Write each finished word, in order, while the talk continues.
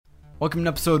Welcome to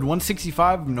episode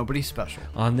 165 of Nobody Special.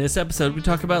 On this episode, we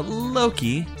talk about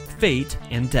Loki, fate,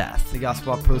 and death. The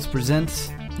Gospel Outpost presents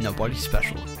Nobody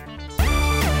Special.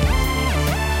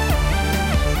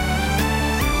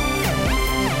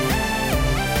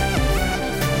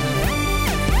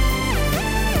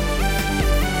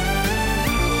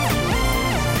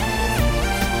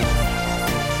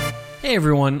 Hey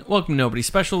everyone, welcome to Nobody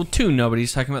Special, two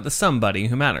Nobodies talking about the somebody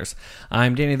who matters.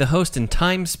 I'm Danny, the host and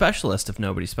time specialist of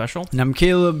Nobody Special. And I'm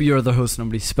Caleb, you're the host of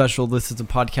Nobody Special. This is a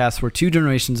podcast where two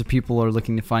generations of people are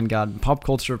looking to find God in pop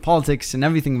culture, politics, and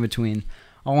everything in between,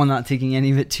 all while not taking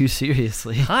any of it too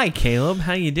seriously. Hi Caleb,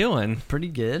 how you doing? Pretty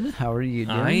good. How are you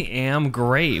doing? I am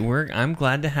great. I'm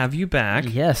glad to have you back.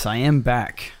 Yes, I am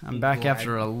back. I'm back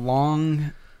after a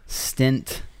long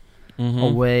stint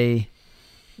away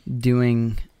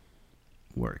doing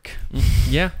work.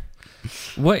 Yeah.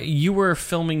 What, you were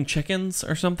filming chickens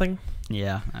or something?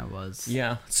 Yeah, I was.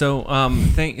 Yeah. So,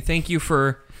 thank you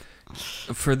for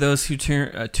those who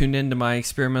tuned into my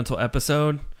experimental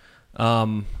episode.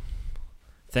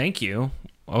 Thank you.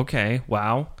 Okay.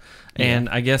 Wow. And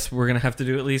I guess we're gonna have to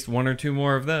do at least one or two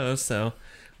more of those. So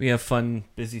we have fun,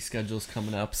 busy schedules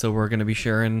coming up. So we're gonna be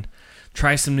sure and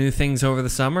try some new things over the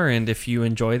summer. And if you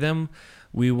enjoy them,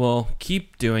 we will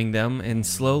keep doing them, and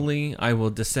slowly I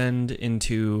will descend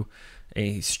into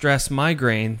a stress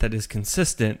migraine that is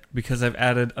consistent because I've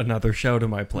added another show to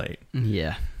my plate.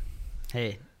 Yeah.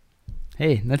 Hey,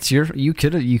 that's you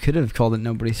could have called it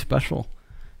Nobody Special.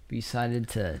 But you decided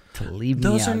to leave me out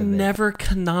of it. Those are never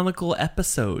canonical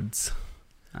episodes.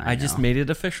 I just made it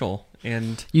official,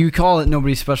 and you call it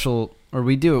Nobody Special, or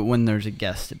we do it when there's a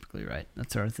guest typically, right?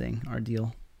 That's our thing, our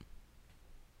deal.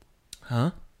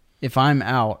 Huh? If I'm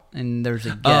out and there's a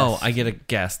guest. Oh, I get a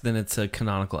guest, then it's a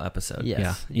canonical episode.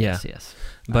 Yes. Yes.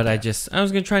 But okay. I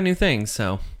was going to try new things.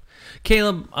 So,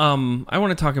 Caleb, I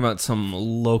want to talk about some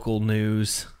local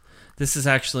news. This is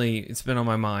actually, it's been on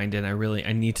my mind, and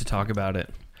I need to talk about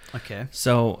it. Okay.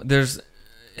 So,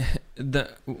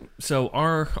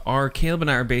 our Caleb and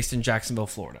I are based in Jacksonville,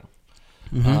 Florida.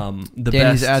 Mm-hmm.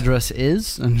 Danny's address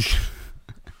is?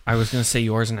 I was going to say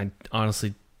yours, and I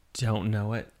honestly don't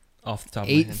know it off the top of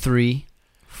my head.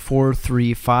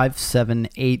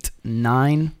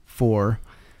 83435789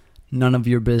 None of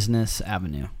Your Business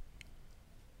Avenue.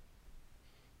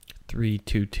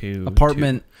 322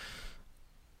 apartment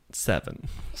 7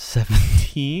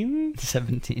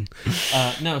 17.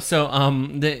 No, so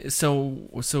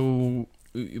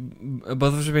both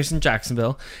of us are based in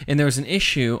Jacksonville, and there was an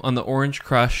issue on the Orange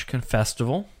Crush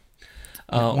Festival.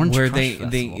 Where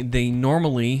they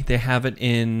normally have it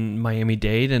in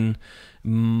Miami-Dade, and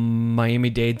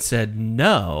Miami-Dade said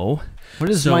no. What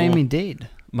is Miami-Dade?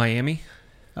 Miami.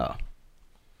 Oh.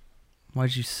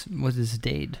 What is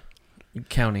Dade?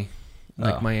 County.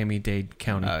 Like Miami-Dade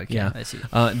County. Oh, okay. Yeah. I see.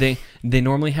 They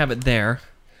normally have it there,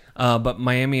 but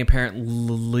Miami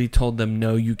apparently told them,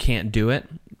 no, you can't do it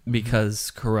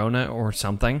because Corona or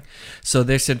something. So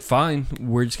they said, fine,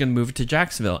 we're just going to move it to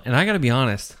Jacksonville. And I got to be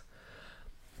honest,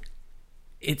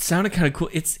 it sounded kind of cool.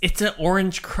 It's an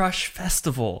Orange Crush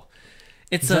festival.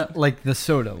 It's like the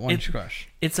soda, Orange Crush.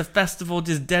 It's a festival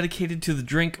just dedicated to the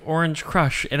drink Orange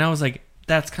Crush. And I was like,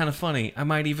 that's kind of funny. I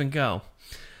might even go.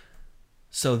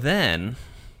 So then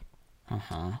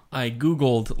I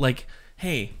Googled, like,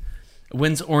 hey,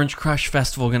 when's Orange Crush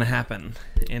Festival going to happen?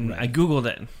 And I Googled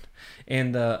it.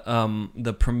 And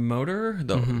the promoter,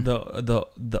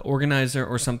 the organizer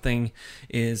or something,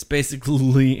 is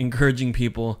basically encouraging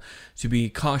people to be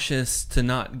cautious, to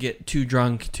not get too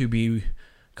drunk, to be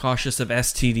cautious of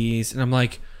STDs. And I'm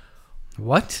like,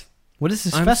 what? What is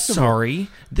this I'm festival? Sorry.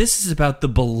 This is about the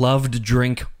beloved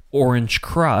drink Orange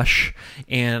Crush.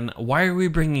 And why are we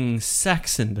bringing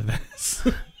sex into this?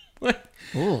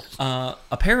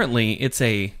 Apparently, it's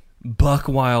a buck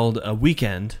wild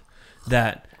weekend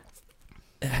that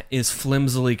is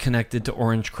flimsily connected to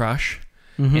Orange Crush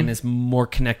and is more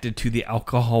connected to the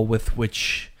alcohol with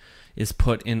which is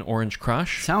put in Orange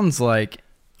Crush. Sounds like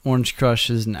Orange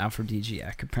Crush is an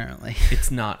aphrodisiac, apparently.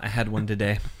 It's not. I had one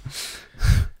today.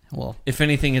 Well, if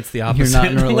anything, it's the opposite. You're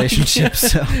not in a relationship,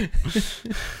 so.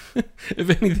 If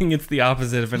anything, it's the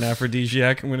opposite of an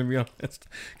aphrodisiac, I'm going to be honest.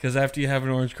 Because after you have an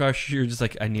Orange Crush, you're just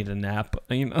like, I need a nap.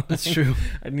 You know, that's true.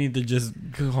 I need to just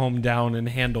calm down and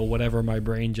handle whatever my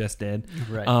brain just did.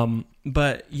 Right.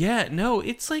 But yeah, no,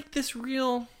 it's like this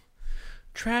real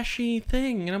trashy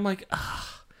thing. And I'm like,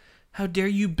 how dare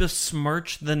you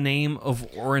besmirch the name of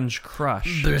Orange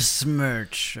Crush?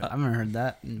 Besmirch. I haven't heard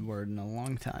that word in a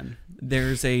long time.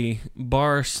 There's a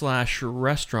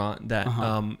bar/restaurant that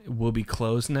will be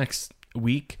closed next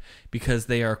week because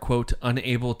they are, quote,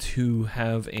 unable to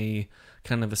have a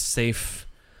kind of a safe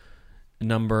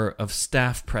number of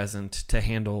staff present to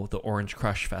handle the Orange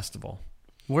Crush Festival.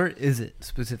 Where is it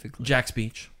specifically? Jack's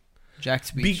Beach.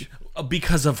 Jack's Beach.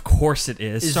 Because of course it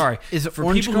is. Sorry. Is it for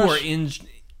Orange people Crush? who are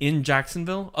in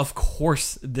Jacksonville? Of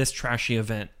course this trashy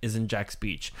event is in Jack's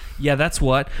Beach. Yeah, that's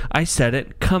what. I said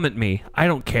it. Come at me. I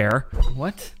don't care.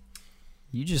 What?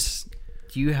 Do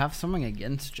you have something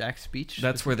against Jack's Beach?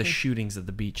 That's where the shootings at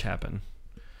the beach happen.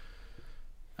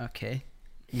 Okay.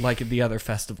 Like at the other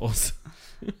festivals.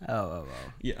 Oh.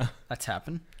 Yeah. That's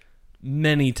happened?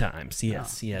 Many times.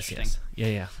 Yes.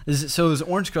 Yeah. Is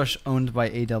Orange Crush owned by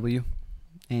AW?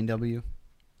 A&W?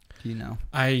 Do you know?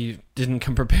 I didn't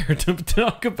come prepared to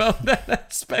talk about that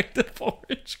aspect of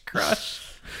Orange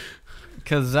Crush.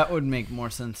 Because that would make more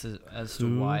sense as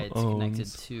to why it's connected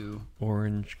to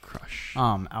Orange Crush.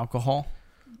 Alcohol,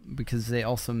 because they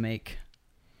also make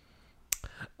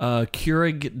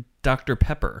Keurig Dr.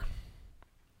 Pepper.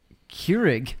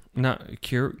 Keurig? Not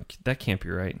Keurig. That can't be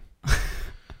right.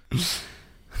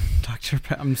 Dr.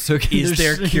 Pepper. I'm so confused. Is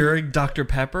there Keurig Dr.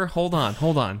 Pepper? Hold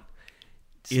on.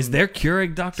 Is there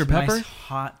Keurig Dr. Pepper? Nice,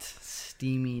 hot,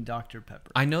 steamy Dr.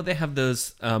 Pepper. I know they have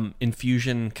those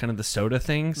infusion kind of the soda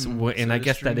things, and soda I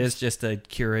guess streams. that is just a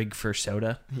Keurig for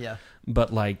soda. Yeah.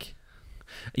 But like,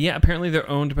 yeah, apparently they're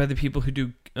owned by the people who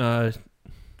do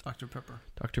Dr. Pepper.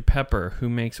 Dr. Pepper, who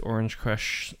makes Orange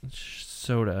Crush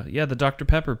soda. Yeah, the Dr.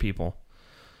 Pepper people.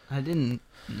 I didn't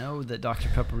know that Dr.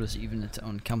 Pepper was even its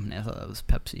own company. I thought that was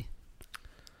Pepsi.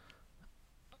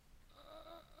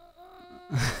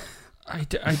 I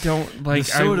don't like...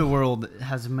 The soda world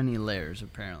has many layers,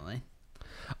 apparently.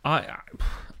 I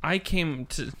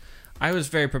was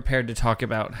very prepared to talk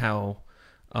about how...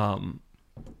 well,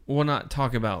 not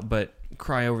talk about, but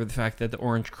cry over the fact that the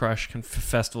Orange Crush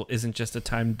Festival isn't just a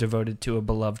time devoted to a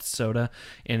beloved soda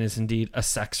and is indeed a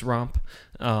sex romp.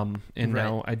 And Right.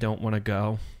 now I don't want to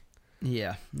go.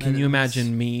 Yeah. Can you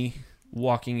imagine me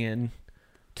walking in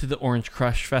to the Orange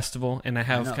Crush Festival and I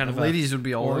have kind of a ladies would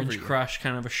be all Orange over you. Crush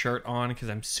kind of a shirt on because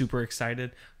I'm super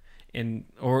excited, and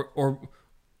or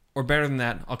better than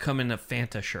that, I'll come in a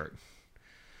Fanta shirt.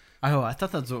 Oh, I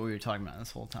thought that's what we were talking about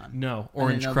this whole time. No, I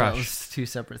Orange didn't know Crush. That was two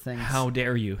separate things. How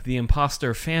dare you? The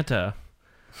imposter Fanta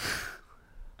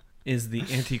is the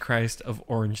Antichrist of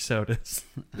orange sodas.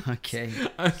 Okay.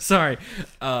 I'm sorry.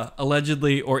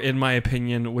 Allegedly, or in my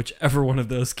opinion, whichever one of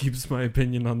those keeps my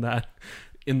opinion on that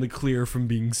in the clear from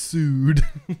being sued.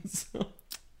 So,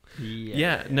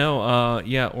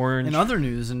 Orange. In other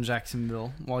news in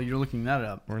Jacksonville, while you're looking that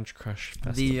up, Orange Crush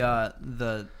Festival.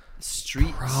 the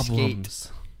Street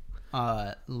Problems.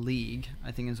 Skate League,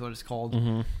 I think is what it's called.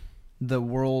 Mm-hmm. The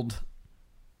World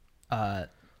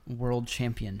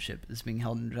Championship is being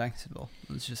held in Jacksonville.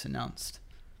 It was just announced.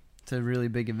 It's a really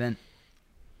big event,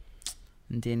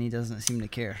 and Danny doesn't seem to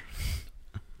care.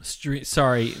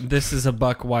 Sorry, this is a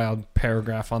Buck Wild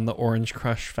paragraph on the Orange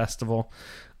Crush Festival.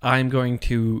 I'm going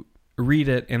to read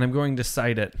it, and I'm going to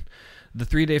cite it. The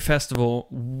 3-day festival,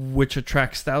 which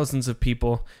attracts thousands of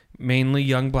people, mainly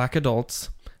young black adults,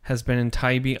 has been in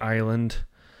Tybee Island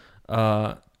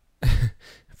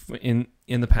in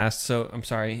the past. So, I'm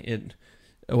sorry, it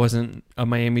wasn't a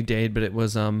Miami-Dade, but it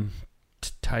was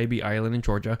Tybee Island in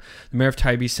Georgia. The mayor of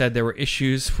Tybee said there were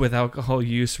issues with alcohol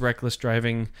use, reckless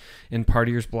driving, and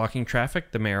partiers blocking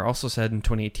traffic. The mayor also said in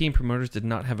 2018 promoters did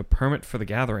not have a permit for the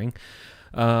gathering,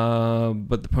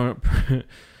 but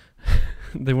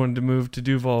they wanted to move to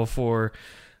Duval for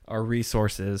our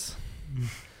resources.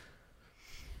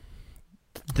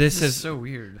 This is so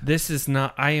weird. This is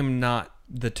not. I am not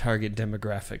the target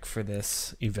demographic for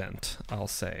this event, I'll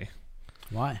say.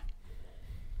 Why?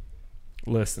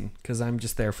 Listen, because I'm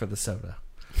just there for the soda.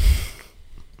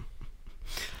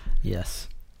 Yes.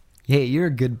 Hey, you're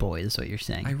a good boy, is what you're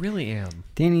saying. I really am.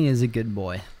 Danny is a good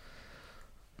boy.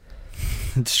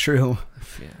 It's true.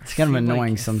 It's kind of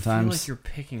annoying sometimes. I feel like you're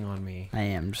picking on me. I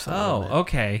am. Just a little bit.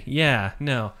 Okay. Yeah,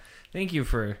 no. Thank you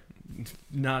for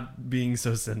not being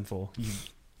so sinful, you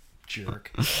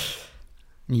jerk.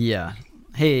 Yeah.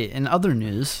 Hey, in other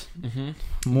news,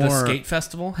 The skate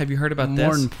festival? Have you heard about this?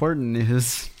 More important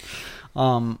news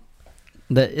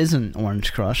that isn't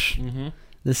Orange Crush. Mm-hmm.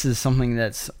 This is something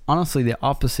that's honestly the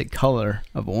opposite color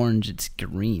of orange. It's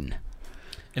green.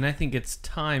 And I think it's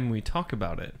time we talk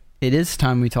about it. It is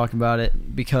time we talk about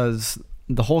it because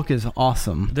the Hulk is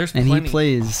awesome. He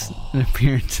plays an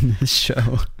appearance in this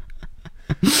show.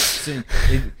 So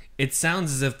it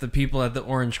sounds as if the people at the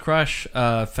Orange Crush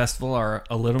festival are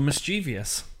a little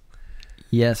mischievous.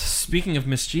 Yes. Speaking of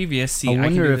mischievous, I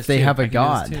wonder if they have a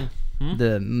god. Hmm?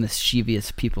 The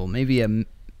mischievous people. Maybe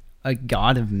a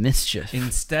god of mischief.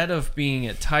 Instead of being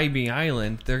at Tybee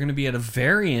Island, they're going to be at a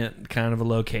variant kind of a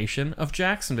location of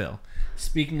Jacksonville.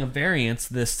 Speaking of variants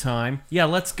this time, yeah,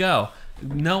 let's go.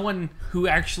 No one who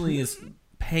actually is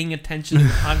paying attention to the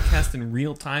podcast in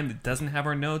real time that doesn't have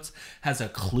our notes has a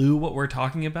clue what we're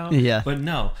talking about. Yeah. But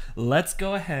no, let's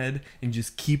go ahead and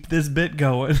just keep this bit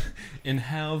going and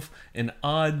have an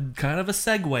odd kind of a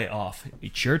segue off.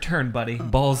 It's your turn, buddy.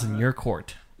 Ball's in your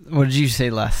court. What did you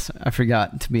say last? I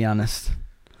forgot, to be honest.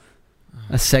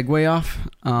 A segue off?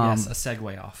 Yes, a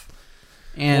segue off.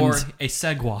 And Or a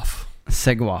segwaff.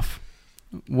 segue off.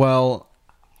 Well,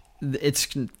 it's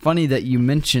funny that you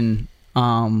mention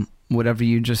whatever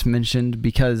you just mentioned,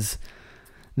 because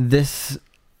this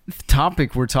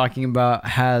topic we're talking about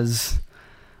has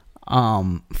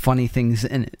funny things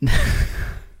in it.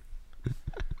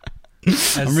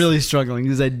 I'm really struggling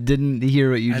because I didn't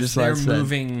hear what you just said. said. They're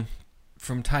moving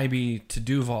from Tybee to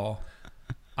Duval.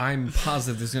 I'm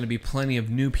positive there's going to be plenty of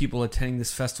new people attending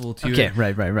this festival too. Okay,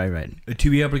 right. To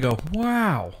be able to go,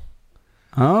 wow.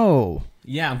 Oh.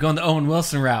 Yeah, I'm going the Owen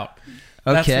Wilson route.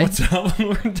 Okay. That's what's up.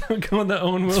 We're going the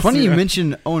Owen Wilson It's funny you route.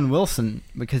 mentioned Owen Wilson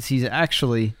because he's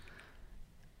actually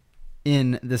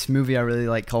in this movie I really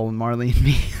like called Marley and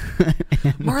Me.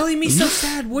 Marley and Me so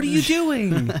sad. What are you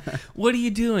doing? What are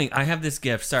you doing? I have this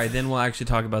gift. Sorry, then we'll actually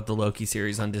talk about the Loki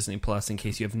series on Disney Plus in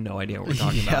case you have no idea what we're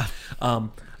talking about.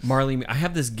 Marley and Me, I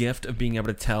have this gift of being able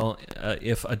to tell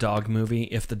if a dog movie,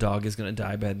 if the dog is going to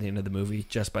die by the end of the movie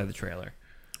just by the trailer.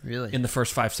 Really? In the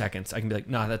first 5 seconds, I can be like,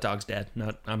 nah, that dog's dead.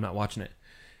 No, I'm not watching it.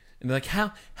 And they're like,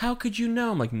 how could you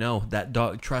know? I'm like, no, that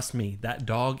dog, trust me, that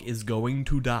dog is going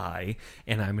to die,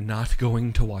 and I'm not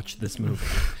going to watch this movie.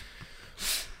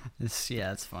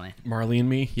 It's funny. Marley and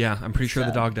Me? Yeah, I'm pretty sure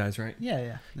the dog dies, right?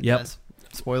 Yeah. Yep. Does.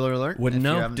 Spoiler alert. Wouldn't if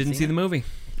you know. haven't Didn't seen see it. the movie.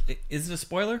 Is it a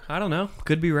spoiler? I don't know.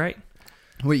 Could be right.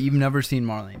 Wait, you've never seen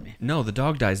Marley and Me? No, the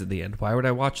dog dies at the end. Why would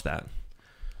I watch that?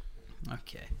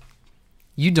 Okay.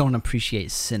 You don't appreciate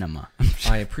cinema.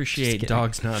 I appreciate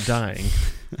dogs not dying.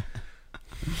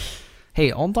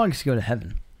 Hey, all dogs go to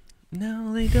heaven.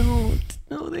 No, they don't.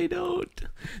 No, they don't.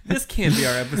 This can't be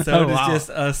our episode. Oh, wow. It's just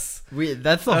us.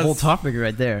 That's the whole topic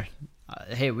right there.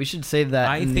 Hey, we should save that.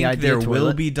 I in the think idea there toilet.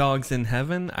 will be dogs in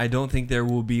heaven. I don't think there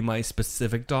will be my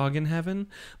specific dog in heaven,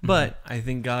 but I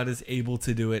think God is able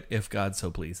to do it if God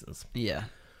so pleases. Yeah.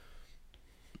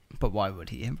 But why would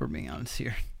he? If we're being honest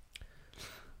here.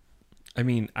 I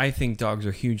mean, I think dogs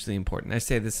are hugely important. I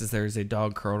say this as there's a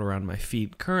dog curled around my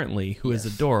feet currently who is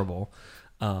adorable.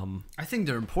 I think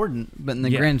they're important, but in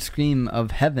the Yeah. grand scheme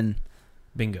of heaven,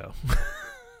 Bingo.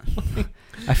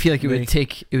 I feel like it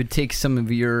would take some of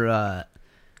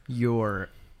your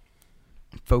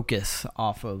focus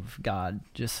off of God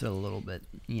just a little bit,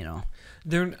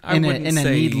 They're in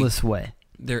a needless way.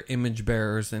 They're image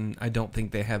bearers, and I don't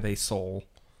think they have a soul.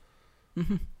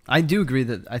 Mm-hmm. I do agree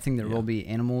that I think there will be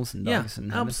animals and dogs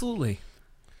in heaven. Absolutely.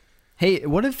 Hey,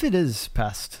 what if it is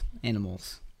past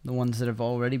animals? The ones that have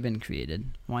already been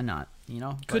created. Why not?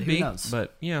 Could who be, knows?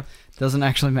 but yeah. Doesn't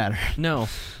actually matter. No.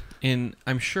 And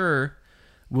I'm sure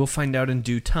we'll find out in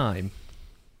due time.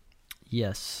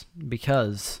 Yes,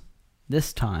 because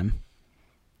this time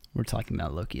we're talking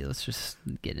about Loki. Let's just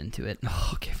get into it.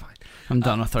 Oh, okay, fine. I'm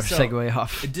done with our segue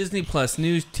off. A Disney Plus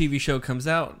new TV show comes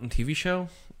out. TV show?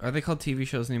 Are they called TV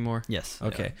shows anymore? Yes.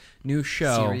 Okay. New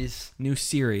show. Series. New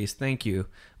series. Thank you.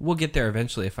 We'll get there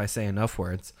eventually if I say enough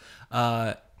words.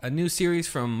 A new series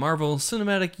from Marvel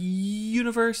Cinematic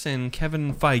Universe and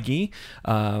Kevin Feige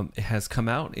has come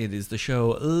out. It is the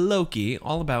show Loki,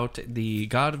 all about the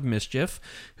god of mischief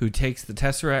who takes the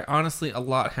Tesseract. Honestly, a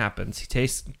lot happens. He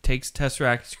takes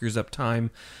Tesseract, screws up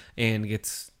time, and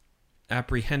gets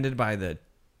apprehended by the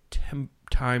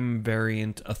Time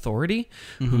Variant Authority,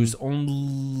 whose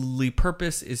only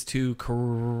purpose is to correct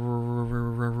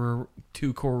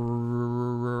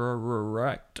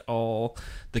all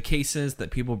the cases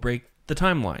that people break the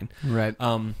timeline. Right.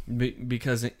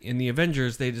 Because in the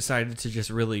Avengers, they decided to just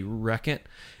really wreck it.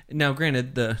 Now,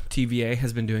 granted, the TVA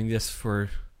has been doing this for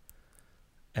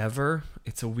ever.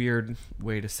 It's a weird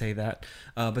way to say that.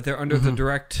 But they're under the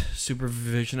direct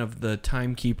supervision of the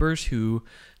Timekeepers who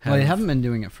have... Well, they haven't been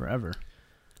doing it forever.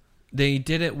 They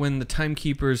did it when the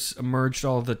Timekeepers merged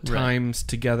all the times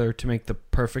together to make the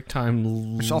perfect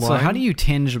time Which also, how do you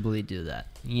tangibly do that?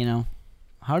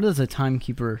 How does a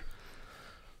timekeeper...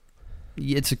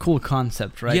 It's a cool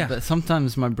concept, right? Yeah. But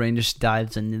sometimes my brain just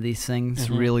dives into these things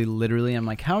really literally. I'm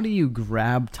like, how do you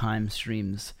grab time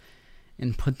streams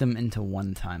and put them into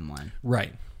one timeline?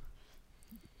 Right.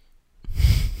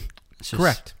 It's just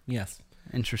Correct. Yes.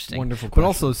 Interesting. Wonderful But question.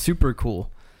 also super cool.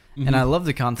 And I love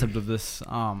the concept of this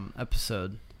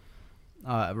episode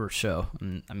or show.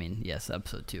 And, I mean, yes,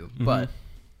 episode 2. Mm-hmm. But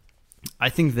I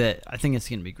think it's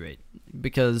gonna be great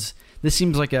because this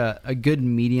seems like a good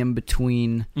medium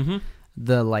between Mm-hmm.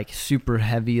 the like super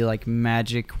heavy like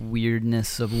magic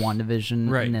weirdness of WandaVision,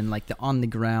 Right. and then like the on the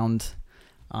groundness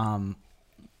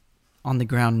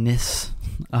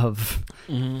of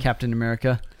Mm-hmm. Captain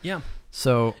America. Yeah.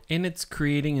 So And it's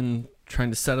creating and trying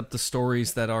to set up the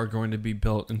stories that are going to be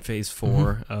built in Phase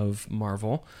 4 of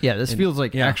Marvel. yeah, this And- feels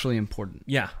like yeah. actually important.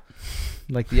 Yeah.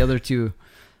 Like the other two,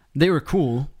 they were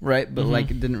cool, right? But Mhm.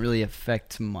 like it didn't really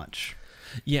affect much.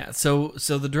 Yeah, so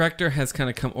the director has kind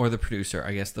of come, or the producer,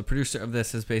 I guess. The producer of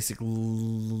this has basically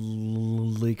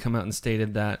come out and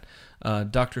stated that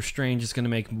Doctor Strange is going to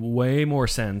make way more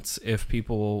sense if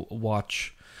people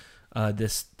watch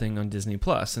this thing on Disney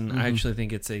Plus. And I actually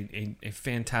think it's a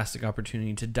fantastic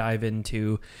opportunity to dive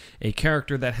into a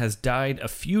character that has died a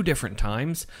few different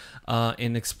times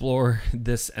and explore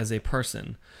this as a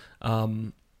person.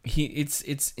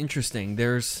 It's interesting.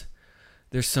 There's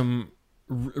some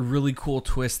really cool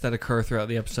twists that occur throughout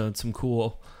the episode, some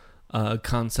cool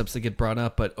concepts that get brought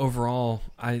up, but overall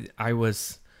I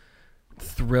was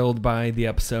thrilled by the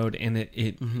episode, and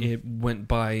it went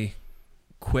by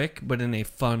quick but in a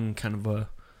fun kind of a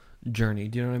journey.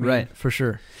 Do you know what I mean? Right, for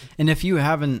sure. And if you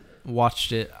haven't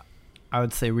watched it, I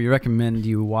would say we recommend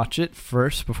you watch it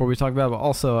first before we talk about it. But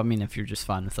also, I mean, if you're just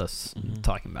fine with us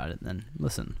talking about it, then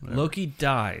listen. Whatever. Loki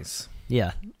dies,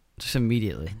 Yeah, just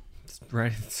immediately.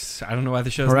 right? I don't know why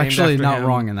the show's We're named actually after not him.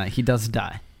 wrong in that. He does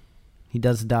die. He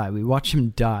does die. We watch him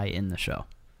die in the show.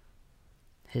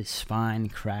 His spine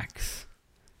cracks.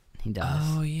 He dies.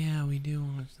 Oh yeah, we do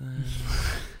watch that.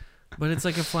 But it's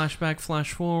like a flashback,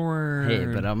 flash forward. Hey,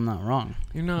 but I'm not wrong.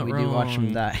 You're not We wrong. do watch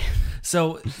him die.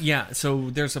 So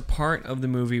there's a part of the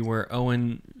movie where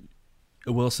Owen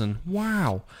Wilson,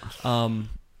 who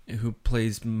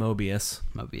plays Mobius,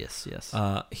 Mobius, yes.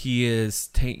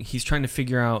 he's trying to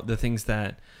figure out the things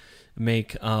that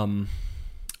make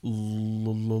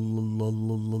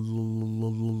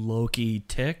Loki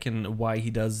tick and why he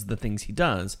does the things he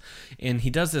does. And he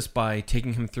does this by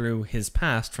taking him through his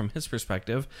past from his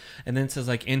perspective, and then says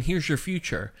like, and here's your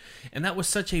future. And that was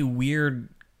such a weird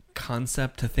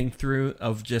concept to think through,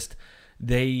 of just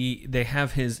they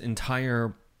have his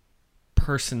entire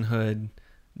personhood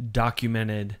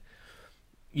documented,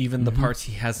 even the parts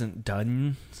he hasn't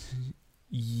done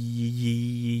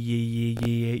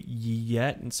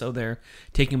yet, and so they're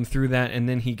taking him through that, and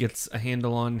then he gets a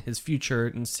handle on his future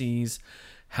and sees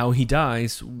how he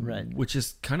dies, Right. which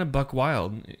is kind of buck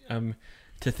wild,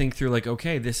 to think through, like,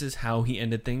 okay, this is how he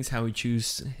ended things, how he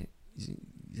chooses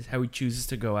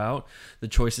to go out, the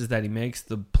choices that he makes,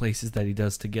 the places that he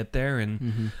does to get there,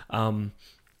 and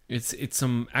it's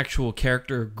some actual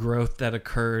character growth that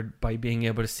occurred by being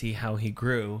able to see how he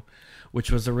grew, which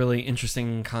was a really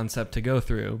interesting concept to go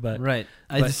through. But right.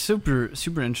 It's super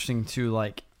interesting to,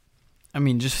 like, I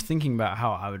mean, just thinking about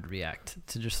how I would react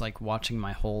to just, like, watching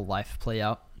my whole life play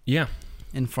out yeah,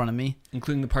 in front of me.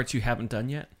 including the parts you haven't done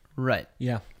yet. Right.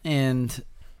 Yeah. And,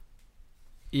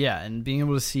 yeah, and being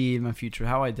able to see my future,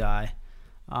 how I die.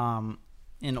 And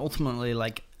ultimately,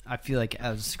 like, I feel like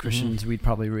as Christians, we'd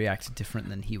probably react different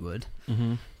than he would.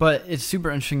 Mm-hmm. But it's super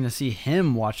interesting to see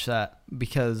him watch that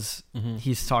because Mm-hmm.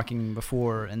 he's talking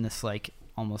before in this, like,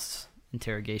 almost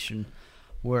interrogation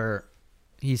where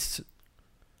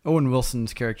Owen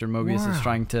Wilson's character Mobius is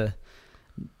trying to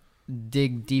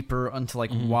dig deeper into,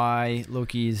 like, why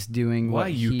Loki is doing Why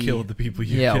what you he killed the people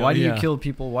you yeah killed. why do you kill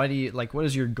people, why do you, like, what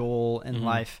is your goal in Mhm.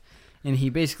 life? And he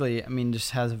basically, I mean,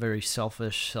 just has a very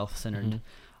selfish, self-centered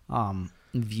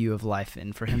view of life,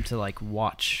 and for him to, like,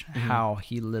 watch how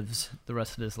he lives the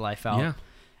rest of his life out, Yeah.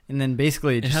 and then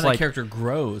basically And just how like that character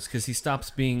grows, because he stops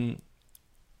being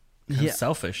kind of Yeah.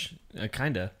 selfish,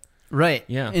 kind of. right,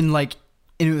 Yeah. and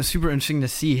it was super interesting to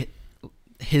see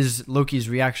his Loki's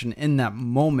reaction in that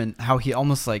moment, how he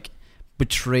almost, like,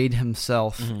 betrayed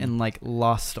himself and, like,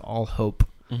 lost all hope,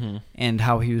 and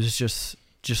how he was just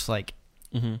like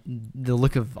the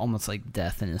look of almost like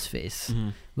death in his face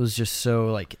was just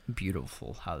so, like,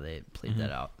 beautiful how they played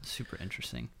that out. Super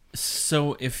interesting.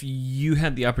 So if you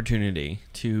had the opportunity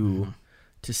to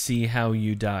see how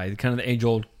you die, kind of the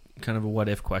age-old kind of a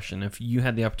what-if question, if you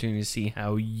had the opportunity to see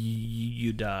how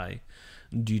you die,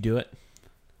 do you do it?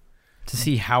 To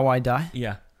see how I die?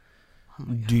 Yeah. Oh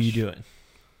my Do you gosh. do it?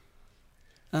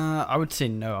 I would say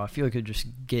no. I feel like it would just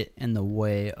get in the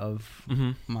way of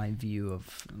Mm-hmm. my view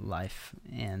of life,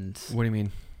 and What do you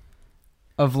mean?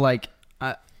 of, like,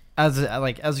 as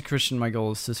a Christian, my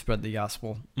goal is to spread the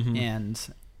gospel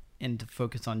Mhm. and to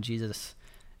focus on Jesus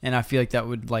And I feel like that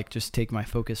would like just take my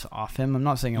focus off him. I'm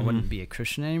not saying I wouldn't be a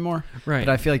Christian anymore. Right.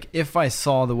 But I feel like if I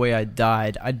saw the way I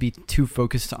died, I'd be too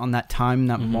focused on that time,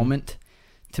 that moment,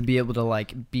 to be able to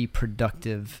like be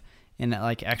productive and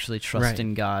like actually trust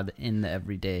in God in the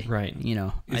everyday. Right. You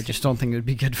know, I just don't think it would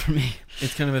be good for me.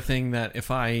 It's kind of a thing that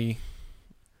if I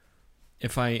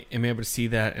am able to see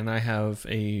that and I have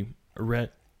a red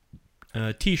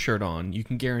t-shirt on, you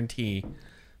can guarantee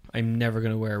I'm never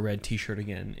going to wear a red t-shirt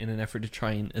again in an effort to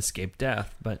try and escape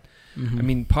death. But I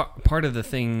mean, part of the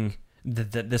thing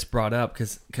that this brought up,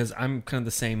 because I'm kind of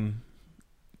the same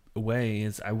way,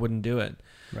 is I wouldn't do it.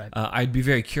 Right. I'd be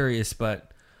very curious,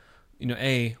 but you know,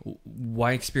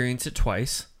 why experience it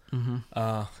twice?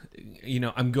 You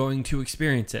know, I'm going to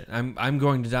experience it. I'm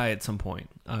going to die at some point.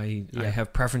 I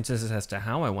have preferences as to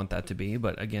how I want that to be,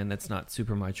 but again, that's not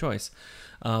super my choice.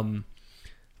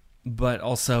 But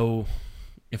also,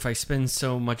 if I spend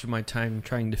so much of my time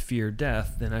trying to fear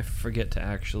death, then I forget to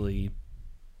actually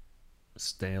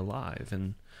stay alive.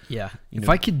 And if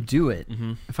I could do it,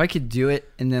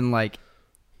 and then like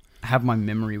have my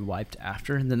memory wiped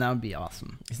after, then that would be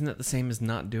awesome. Isn't that the same as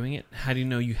not doing it? How do you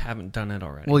know you haven't done it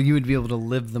already? Well, you would be able to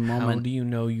live the moment. How do you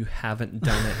know you haven't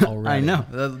done it already? I know.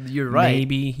 You're right.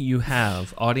 Maybe you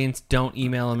have. Audience, don't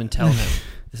email him and tell him.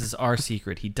 This is our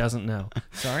secret. He doesn't know.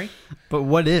 Sorry? But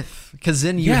what if? Because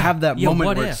then you have that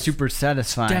moment where it's super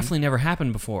satisfying. Definitely never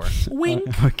happened before.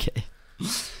 Wink. Okay.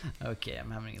 Okay,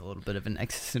 I'm having a little bit of an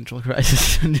existential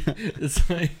crisis. It's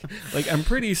like I'm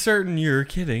pretty certain you're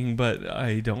kidding, but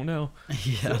I don't know.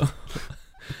 Yeah.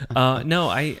 So, no,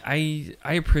 I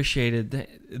appreciated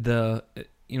the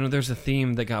you know, there's a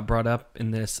theme that got brought up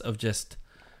in this of just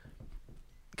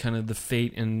kind of the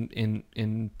fate in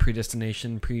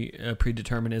predestination,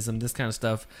 predeterminism, this kind of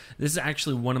stuff. This is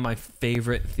actually one of my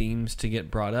favorite themes to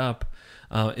get brought up.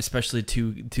 Especially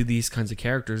to these kinds of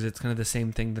characters. It's kind of the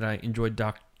same thing that I enjoyed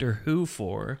Doctor Who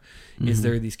for, is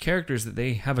there are these characters that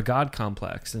they have a God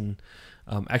complex, and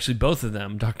actually both of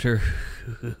them, Doctor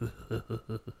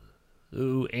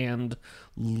Who and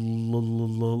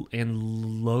Loki,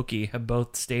 have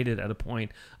both stated at a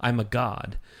point, "I'm a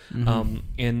god,"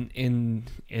 and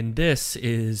this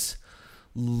is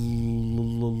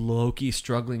Loki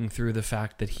struggling through the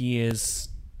fact that he is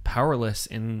powerless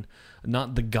and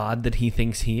not the god that he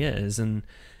thinks he is, and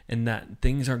that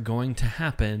things are going to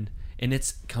happen, and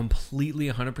it's completely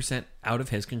 100% out of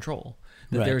his control.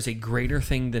 That there's a greater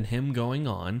thing than him going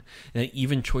on, and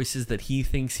even choices that he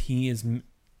thinks he is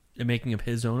making of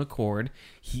his own accord,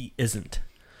 he isn't,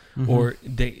 or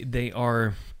they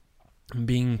are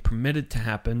being permitted to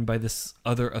happen by this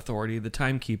other authority, the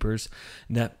timekeepers,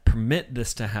 that permit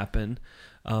this to happen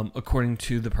according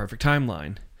to the perfect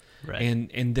timeline. Right.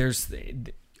 And they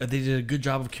did a good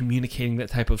job of communicating that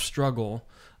type of struggle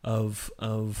of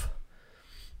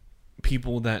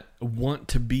people that want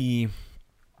to be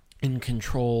in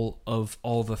control of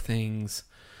all the things,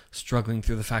 struggling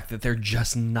through the fact that they're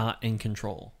just not in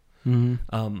control. I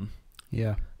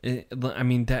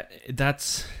mean,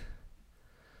 that's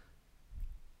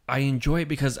I enjoy it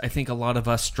because I think a lot of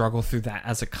us struggle through that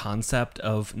as a concept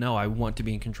of, no, I want to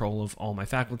be in control of all my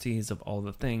faculties, of all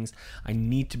the things. I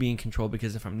need to be in control,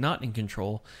 because if I'm not in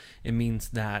control, it means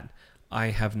that I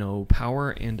have no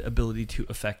power and ability to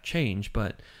affect change.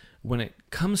 But when it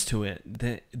comes to it,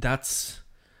 that's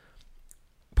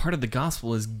part of the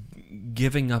gospel, is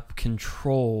giving up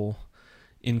control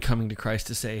in coming to Christ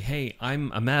to say, hey,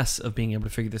 I'm a mess of being able to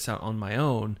figure this out on my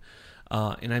own.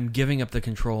 And I'm giving up the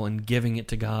control and giving it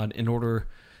to God, in order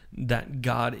that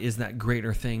God is that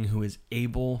greater thing who is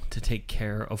able to take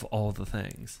care of all the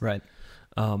things. Right.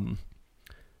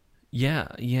 Yeah.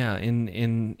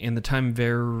 In the time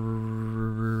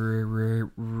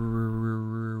variant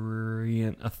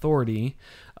authority,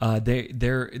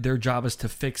 their job is to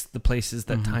fix the places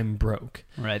that time broke.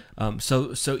 Right.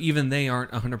 So even they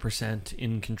aren't 100%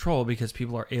 in control, because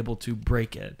people are able to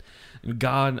break it.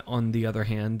 God, on the other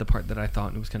hand, the part that I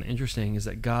thought was kind of interesting is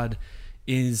that God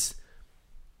is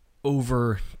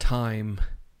over time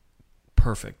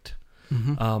perfect.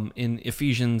 In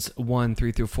Ephesians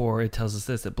 1:3-4, it tells us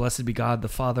this, that blessed be God, the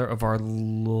Father of our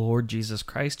Lord Jesus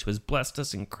Christ, who has blessed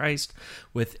us in Christ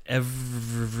with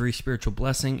every spiritual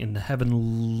blessing in the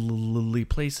heavenly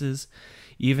places,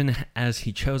 even as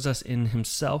he chose us in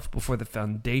himself before the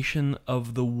foundation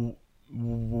of the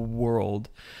world,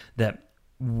 that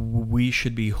we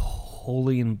should be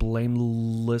holy and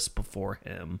blameless before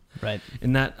him. Right.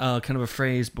 And that kind of a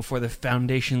phrase, before the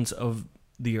foundations of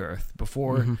the earth,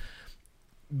 before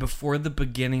the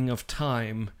beginning of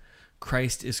time,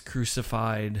 Christ is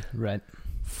crucified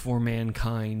for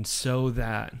mankind, so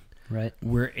that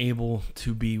we're able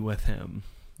to be with him.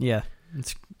 Yeah.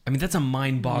 It's I mean, that's a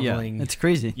mind-boggling. Yeah, it's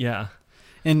crazy. Yeah.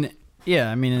 And yeah,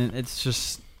 I mean, it's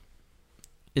just,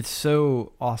 it's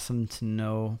so awesome to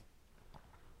know.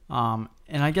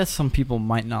 And I guess some people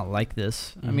might not like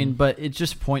this. I mean, but it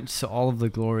just points to all of the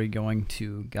glory going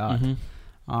to God.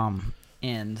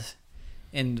 And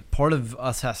part of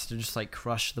us has to just like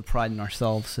crush the pride in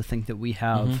ourselves to think that we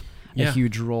have a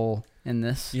huge role in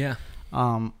this. Yeah.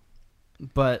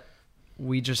 But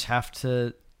we just have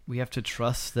to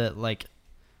trust that like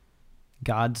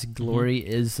God's glory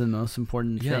is the most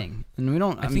important thing. And we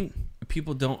don't, I think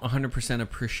people don't 100%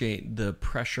 appreciate the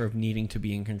pressure of needing to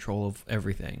be in control of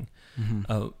everything.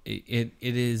 It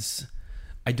is,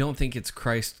 I don't think it's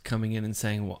Christ coming in and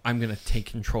saying, well, I'm going to take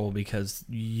control because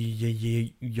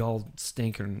y'all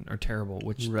stink and are terrible,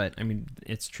 which, right. I mean,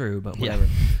 it's true, but whatever.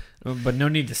 But no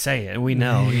need to say it. We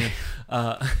know.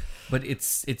 But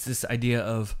it's this idea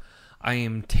of, I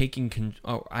am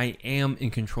I am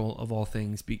in control of all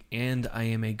things, and I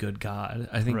am a good God.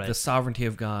 I think the sovereignty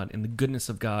of God and the goodness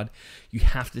of God, you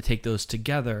have to take those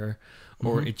together,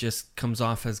 or it just comes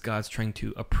off as God's trying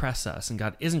to oppress us. And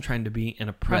God isn't trying to be an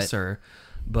oppressor,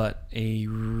 but a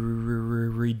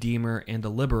redeemer and a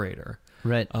liberator.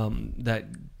 Right.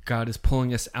 That God is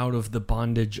pulling us out of the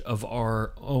bondage of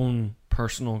our own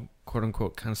personal, quote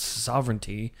unquote, kind of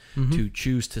sovereignty to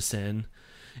choose to sin,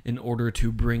 in order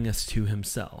to bring us to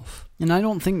himself. And I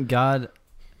don't think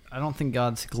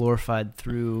God's glorified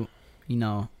through,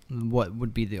 what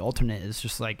would be the alternate is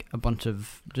just like a bunch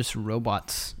of just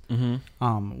robots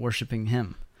worshiping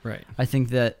him. Right. I think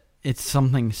that it's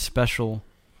something special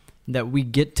that we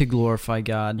get to glorify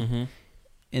God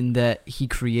in that he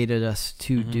created us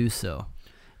to do so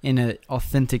in an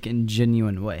authentic and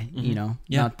genuine way,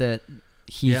 not that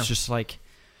he's just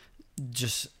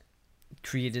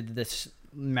created this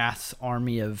mass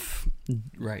army of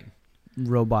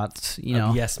robots,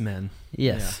 of yes men.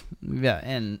 Yes. Yeah.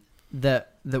 And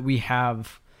that we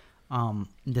have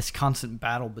this constant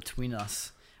battle between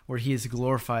us where he is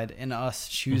glorified in us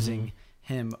choosing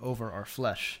him over our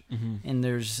flesh. And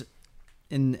there's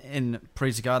and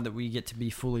praise God that we get to be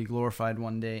fully glorified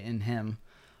one day in him,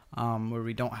 where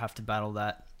we don't have to battle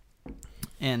that.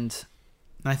 And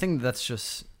I think that's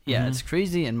just it's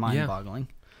crazy and mind-boggling.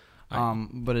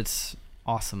 But it's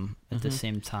awesome at the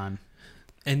same time.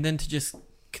 And then to just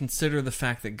consider the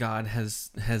fact that God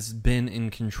has been in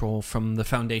control from the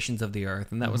foundations of the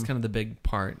earth. And that was kind of the big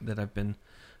part that I've been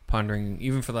pondering.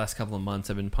 Even for the last couple of months,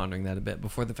 I've been pondering that a bit.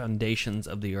 Before the foundations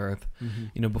of the earth,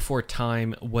 before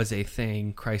time was a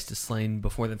thing, Christ is slain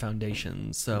before the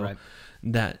foundations. So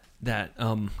that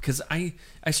because I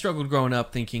struggled growing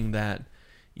up thinking that,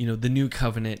 the new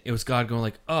covenant, it was God going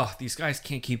like, oh, these guys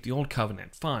can't keep the old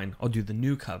covenant. Fine, I'll do the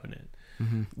new covenant.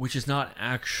 Which is not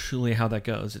actually how that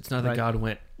goes. It's not that God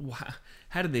went, wow,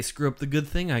 how did they screw up the good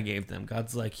thing I gave them?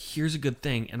 God's like, here's a good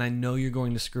thing, and I know you're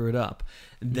going to screw it up.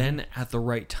 Then at the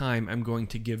right time, I'm going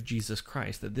to give Jesus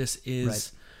Christ. That this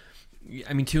is,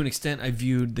 I mean, to an extent, I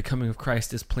viewed the coming of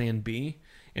Christ as plan B,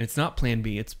 and it's not plan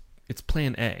B, it's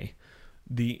plan A.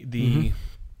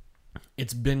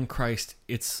 It's been Christ.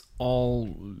 It's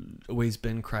always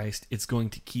been Christ. It's going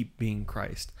to keep being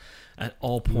Christ. At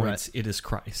all points, it is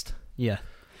Christ. Yeah.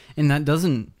 And that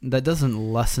doesn't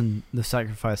lessen the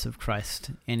sacrifice of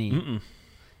Christ any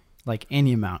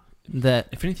amount. That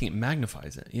if anything, it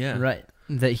magnifies it. Yeah. Right.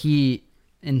 That he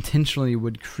intentionally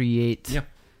would create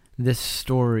this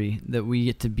story that we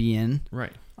get to be in.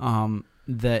 Right.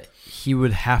 That he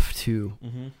would have to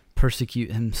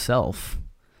persecute himself.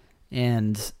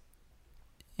 And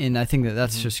I think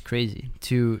that's just crazy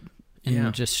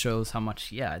it just shows how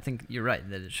much, I think you're right,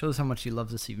 that it shows how much he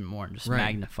loves us even more and just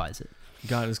magnifies it.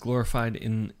 God is glorified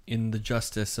in the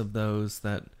justice of those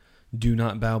that do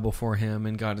not bow before him,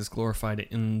 and God is glorified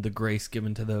in the grace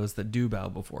given to those that do bow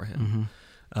before him.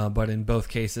 But in both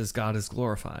cases, God is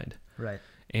glorified. Right.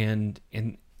 And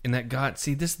that God,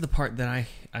 see, this is the part that I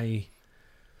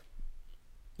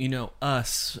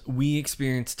we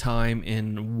experience time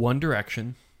in one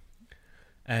direction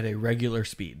at a regular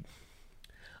speed.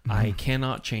 I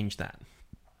cannot change that.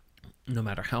 No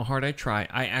matter how hard I try.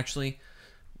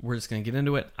 We're just going to get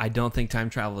into it. I don't think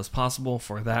time travel is possible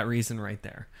for that reason right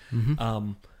there.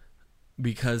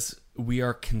 Because we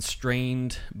are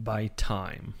constrained by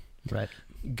time. Right.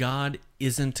 God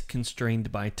isn't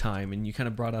constrained by time. And you kind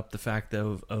of brought up the fact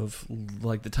of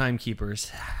like the timekeepers.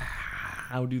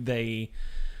 How do they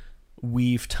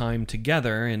weave time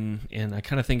together? And I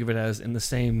kind of think of it as in the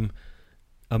same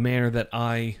a manner that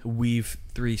I weave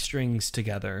three strings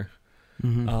together.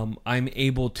 I'm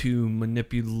able to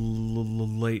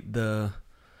manipulate the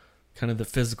kind of the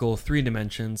physical 3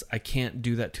 dimensions, I can't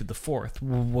do that to the 4th.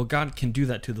 Well, God can do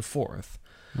that to the 4th.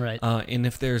 Right. And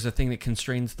if there's a thing that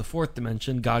constrains the 4th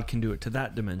dimension, God can do it to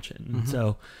that dimension.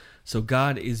 Mm-hmm. So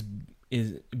God is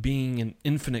being an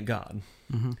infinite God.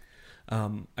 Mm-hmm.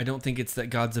 I don't think it's that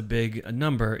God's a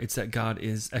number. It's that God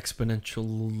is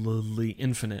exponentially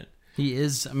infinite. He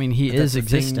is. I mean, he is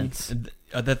existence.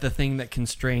 That the thing that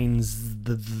constrains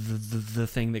the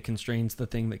thing that constrains the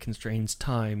thing that constrains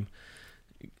time,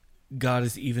 God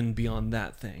is even beyond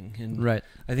that thing. And right.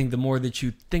 I think the more that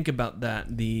you think about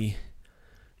that, the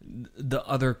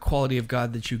other quality of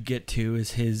God that you get to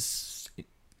is his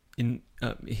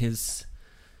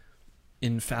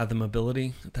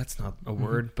unfathomability. That's not a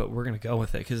word, but we're going to go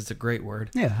with it because it's a great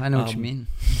word. Yeah, I know what you mean.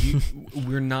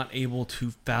 We're not able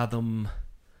to fathom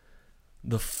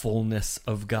the fullness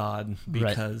of God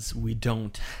because we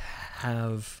don't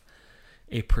have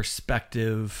a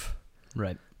perspective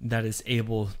that is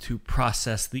able to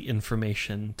process the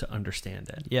information to understand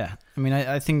it. Yeah. I mean,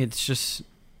 I think it's just,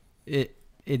 it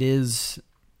is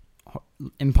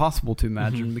impossible to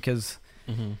imagine because,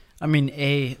 I mean,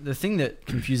 the thing that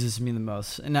confuses me the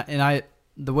most, and I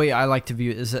the way I like to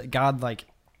view it is that God, like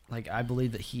I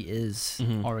believe that he is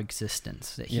our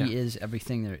existence, that he is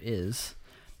everything there is,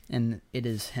 and it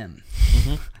is him.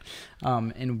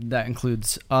 And that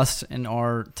includes us and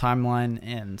our timeline,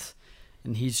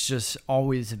 and he's just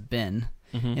always been.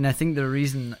 And I think the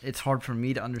reason it's hard for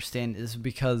me to understand is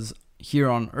because here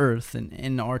on Earth and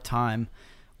in our time,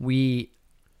 we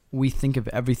think of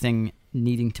everything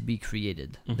needing to be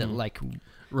created.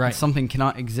 That something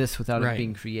cannot exist without it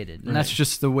being created. And that's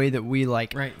just the way that we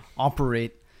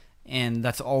operate, and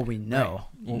that's all we know.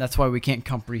 Well, and that's why we can't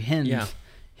comprehend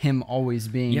him always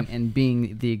being and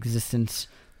being the existence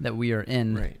that we are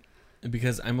in. Right.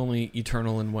 Because I'm only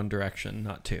eternal in one direction,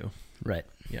 not two. Right.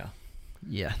 Yeah.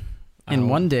 Yeah. And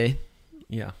one day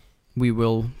we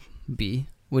will be,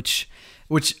 which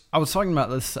I was talking about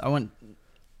this. I went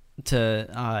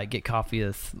to get coffee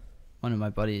with one of my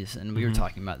buddies, and we were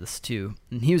talking about this too.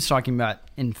 And he was talking about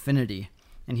infinity,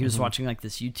 and he was watching like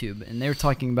this YouTube, and they were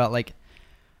talking about like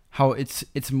how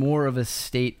it's more of a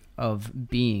state of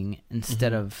being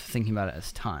instead of thinking about it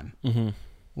as time,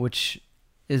 which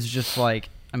is just like,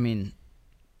 I mean,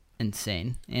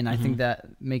 insane. And I think that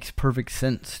makes perfect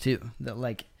sense too.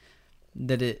 That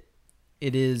it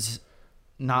is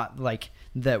not like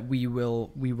that we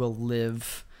will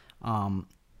live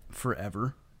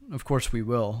forever. Of course we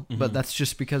will, but that's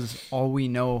just because all we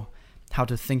know how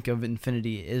to think of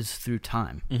infinity is through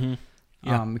time.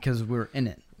 Because we're in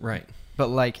it. Right. But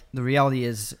like the reality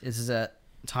is that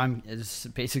time is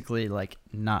basically like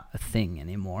not a thing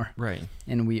anymore. Right.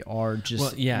 And we are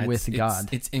just with God.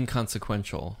 It's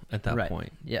inconsequential at that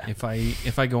point. Yeah.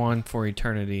 If I go on for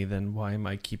eternity, then why am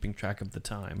I keeping track of the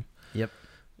time? Yep.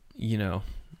 You know.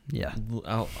 Yeah.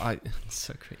 It's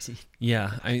so crazy.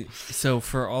 Yeah. So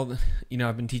for all,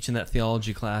 I've been teaching that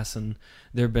theology class, and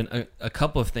there have been a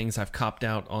couple of things I've copped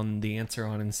out on the answer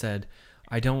on and said,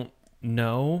 I don't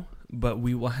know, but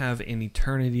we will have an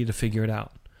eternity to figure it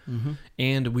out.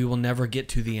 And we will never get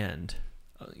to the end.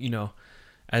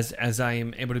 As I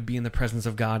am able to be in the presence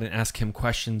of God and ask him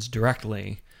questions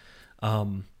directly,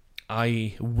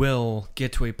 I will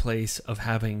get to a place of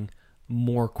having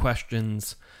more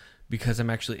questions because I'm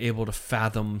actually able to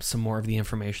fathom some more of the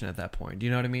information at that point. Do you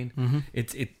know what I mean?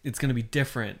 It's going to be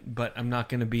different, but I'm not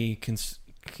going to be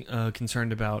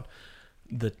concerned about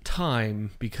the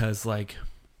time because, like,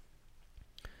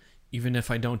 even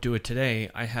if I don't do it today,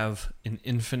 I have an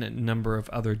infinite number of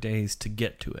other days to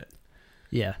get to it.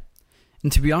 Yeah.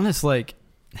 And to be honest, like,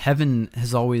 heaven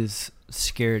has always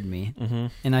scared me,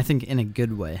 and I think in a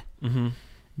good way,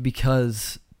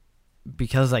 because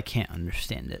I can't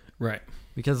understand it. Right.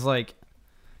 Because, like,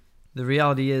 the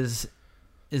reality is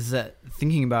that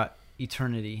thinking about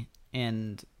eternity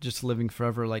and just living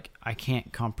forever, like, I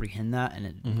can't comprehend that, and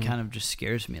it kind of just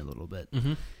scares me a little bit.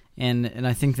 And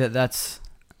I think that's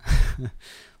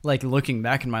like, looking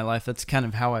back in my life, that's kind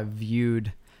of how I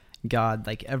viewed God.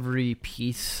 Like, every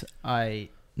piece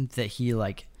that he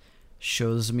like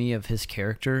shows me of his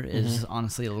character is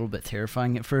honestly a little bit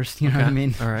terrifying at first. You know what I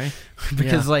mean? All right.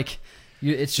 Because like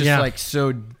it's just like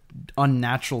so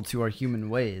unnatural to our human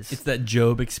ways. It's that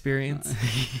Job experience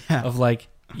of like,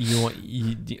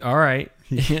 all right,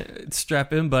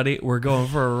 strap in, buddy. We're going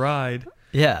for a ride.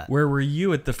 Yeah. Where were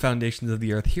you at the foundations of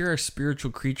the earth? Here are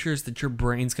spiritual creatures that your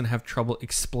brain's going to have trouble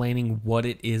explaining what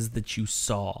it is that you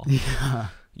saw. Yeah.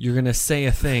 you're gonna say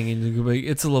a thing, and you're gonna be,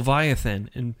 it's a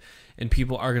leviathan, and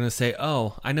people are gonna say,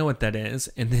 "Oh, I know what that is,"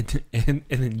 and then and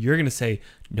then you're gonna say,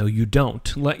 "No, you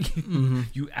don't." Like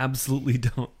you absolutely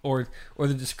don't. Or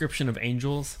the description of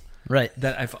angels, Right.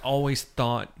 that I've always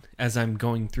thought as I'm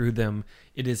going through them,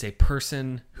 it is a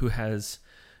person who has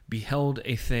beheld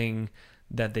a thing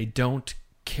that they don't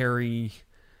carry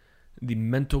the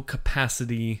mental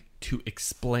capacity to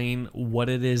explain what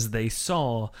it is they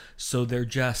saw, so they're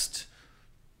just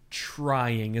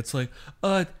trying. It's like,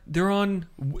 they're on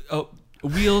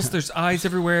wheels, there's eyes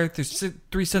everywhere, there's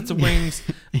 3 sets of wings,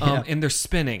 and they're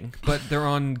spinning, but they're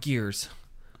on gears.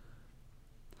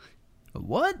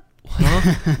 What?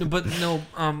 Huh? But no,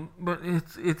 but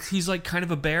it's he's like kind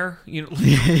of a bear, you know.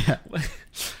 Yeah.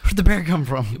 Where'd the bear come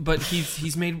from? But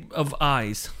he's made of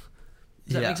eyes.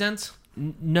 Does that Yeah. make sense?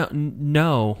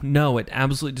 No, it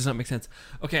absolutely does not make sense.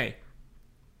 Okay.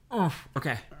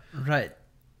 Okay. Right.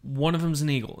 One of them's an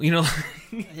eagle, you know.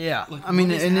 Yeah. Like, I mean,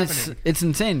 what is and happening? it's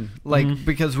insane. Like,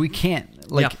 because we can't,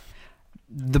 like, Yeah.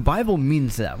 the Bible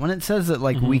means that. When it says that,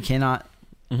 like, we cannot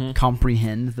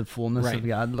comprehend the fullness Right. of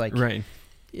God, like, Right.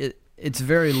 it's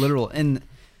very literal.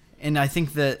 And I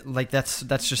think that, like, that's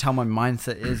just how my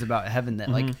mindset is about heaven, that,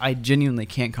 like, I genuinely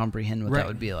can't comprehend what Right. that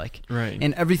would be like. Right.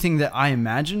 And everything that I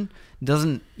imagine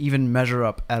doesn't even measure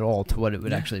up at all to what it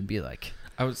would Yeah. actually be like.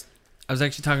 I was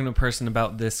actually talking to a person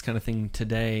about this kind of thing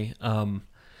today.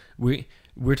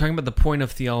 We're talking about the point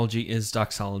of theology is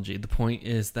doxology. The point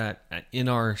is that in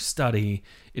our study,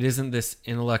 it isn't this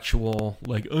intellectual,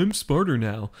 like, I'm smarter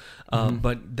now,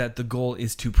 but that the goal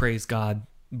is to praise God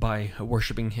by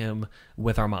worshiping Him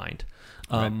with our mind.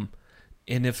 And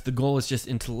if the goal is just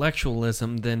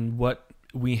intellectualism, then what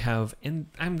we have, and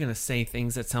I'm going to say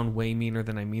things that sound way meaner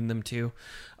than I mean them to,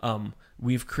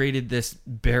 we've created this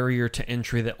barrier to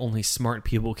entry that only smart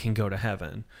people can go to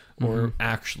heaven or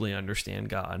actually understand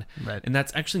God. Right. And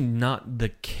that's actually not the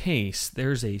case.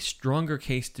 There's a stronger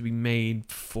case to be made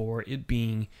for it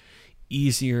being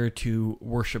easier to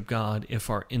worship God if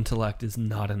our intellect is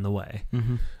not in the way.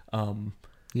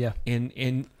 Yeah.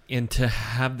 And to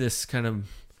have this kind of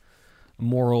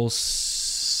moral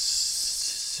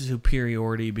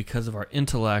superiority because of our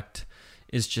intellect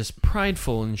is just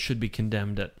prideful and should be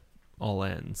condemned at all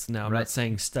ends. Now, I'm not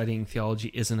saying studying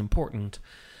theology isn't important,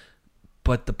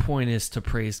 but the point is to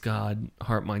praise God,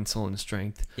 heart, mind, soul, and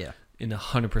strength. Yeah. In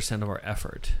 100% of our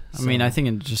effort. I mean, I think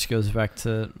it just goes back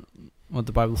to what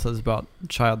the Bible says about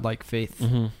childlike faith.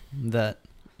 That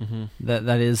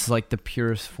is like the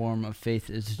purest form of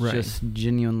faith is just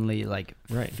genuinely like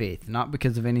faith, not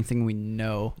because of anything we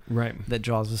know that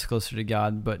draws us closer to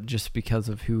God, but just because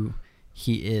of who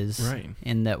He is,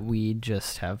 and that we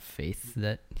just have faith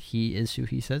that He is who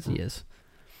He says He is.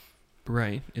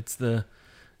 Right. It's the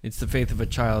faith of a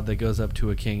child that goes up to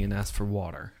a king and asks for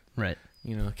water. Right.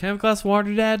 You know, can I have a glass of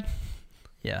water, Dad?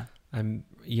 Yeah.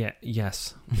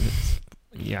 Yes.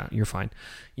 Yeah, you're fine.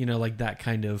 You know, like that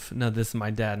kind of, no, this is my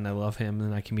dad and I love him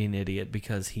and I can be an idiot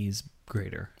because he's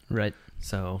greater. Right.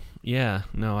 So, yeah,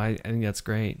 no, I think that's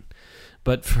great.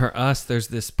 But for us, there's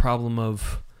this problem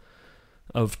of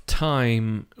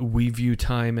time. We view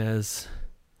time as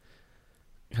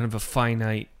kind of a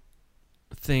finite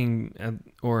thing,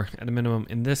 or at a minimum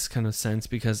in this kind of sense,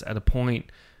 because at a point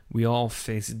we all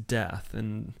face death.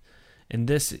 And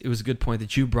this, it was a good point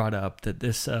that you brought up, that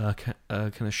this kind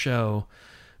of show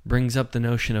brings up the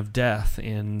notion of death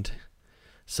and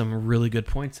some really good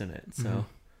points in it. So,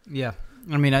 yeah,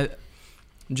 I mean, I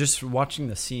just watching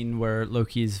the scene where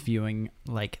Loki's viewing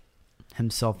like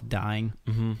himself dying,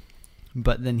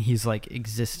 but then he's like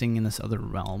existing in this other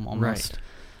realm almost.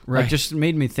 Right. Like, just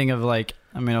made me think of like,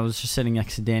 I mean, I was just sitting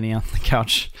next to Danny on the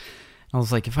couch. I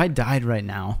was like, if I died right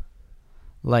now,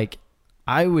 like,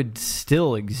 I would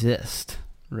still exist,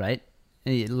 right?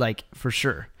 Like, for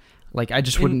sure. Like, I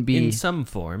just wouldn't be... In some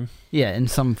form. Yeah, in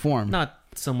some form. Not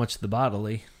so much the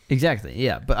bodily. Exactly,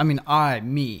 yeah. But, I mean,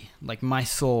 like, my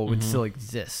soul would still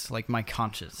exist, like, my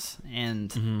conscience.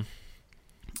 And...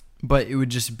 But it would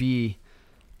just be,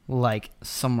 like,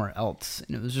 somewhere else.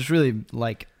 And it was just really,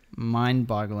 like,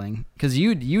 mind-boggling. Because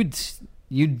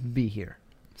you'd be here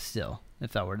still,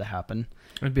 if that were to happen.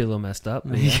 I'd be a little messed up.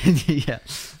 Yeah.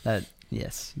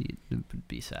 Yes, it would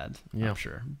be sad. Yeah, I'm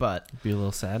sure. But be a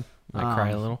little sad. I'd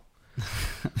cry a little.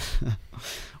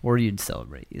 Or you'd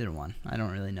celebrate. Either one. I don't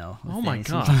really know. Oh my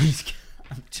gosh.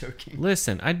 I'm joking.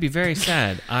 Listen, I'd be very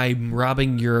sad. I'm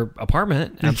robbing your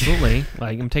apartment. Absolutely.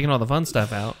 Like, I'm taking all the fun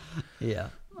stuff out. Yeah.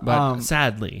 But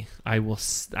sadly, I will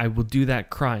do that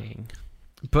crying.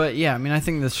 But yeah, I mean, I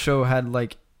think this show had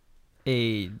like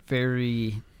a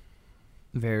very,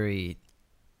 very,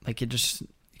 like, it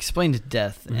explained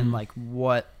death and Mhm. like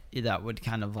what that would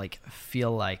kind of like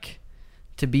feel like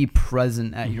to be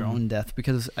present at your Mhm. own death,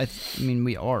 because I mean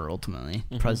we are ultimately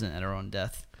Mhm. present at our own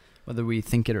death, whether we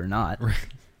think it or not. Right.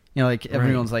 You know, like Right.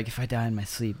 everyone's like, if I die in my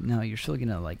sleep, no, you're still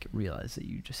gonna like realize that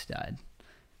you just died,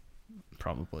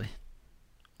 probably,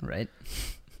 right?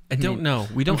 I don't mean, know.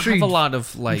 We don't sure have a you'd- lot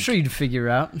of I'm like. sure you'd figure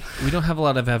out. We don't have a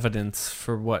lot of evidence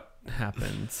for what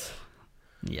happens.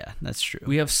 Yeah, that's true.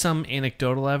 We have some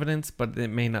anecdotal evidence, but it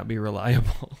may not be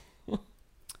reliable.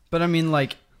 But I mean,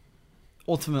 like,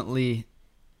 ultimately,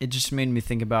 it just made me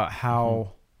think about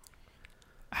how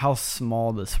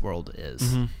small this world is,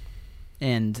 Mm-hmm.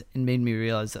 and it made me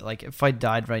realize that, like, if I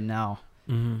died right now,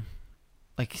 Mm-hmm.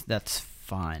 like, that's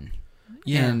fine.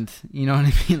 Yeah. And you know what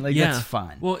I mean? Like, Yeah. that's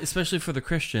fine. Well, especially for the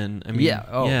Christian. I mean, yeah.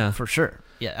 Oh, yeah. for sure.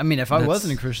 Yeah. I mean, if I That's-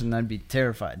 wasn't a Christian, I'd be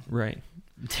terrified. Right.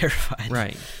 Terrified.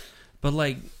 Right. But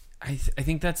like, I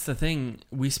think that's the thing.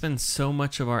 We spend so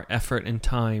much of our effort and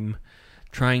time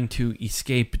trying to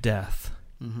escape death.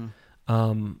 Mm-hmm.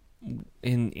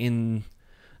 In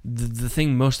the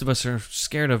thing most of us are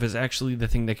scared of is actually the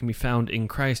thing that can be found in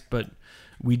Christ, but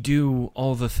we do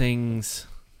all the things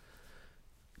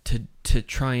to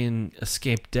try and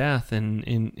escape death. And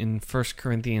in 1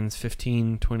 Corinthians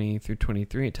 15:20 through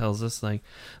 23, it tells us, like,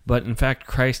 but in fact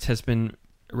Christ has been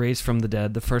raised from the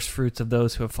dead, the first fruits of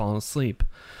those who have fallen asleep.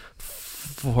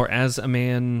 For as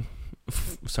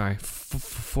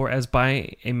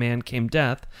by a man came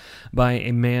death, by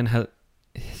a man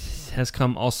has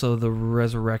come also the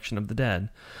resurrection of the dead.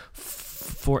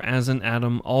 For as in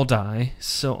Adam all die,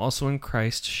 so also in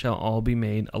Christ shall all be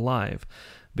made alive,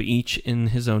 but each in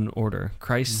his own order.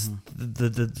 Christ,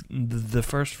 the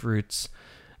first fruits,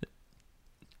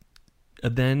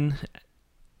 then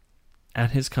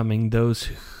at his coming, those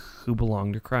who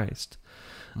belong to Christ.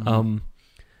 Mm-hmm.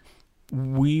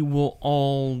 We will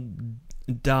all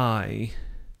die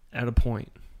at a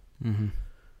point. Mm-hmm.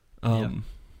 Yep.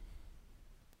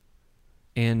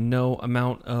 And no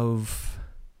amount of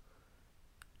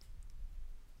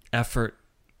effort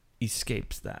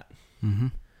escapes that. Mm-hmm.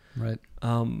 Right.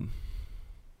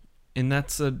 And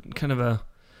that's a kind of a,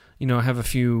 I have a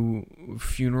few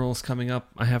funerals coming up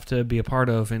I have to be a part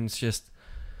of, and it's just,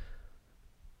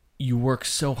 you work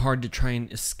so hard to try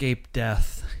and escape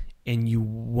death, and you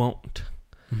won't.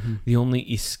 Mm-hmm. The only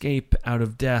escape out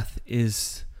of death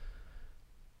is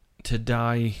to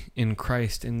die in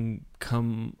Christ and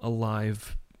come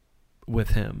alive with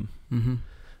him. Mm-hmm.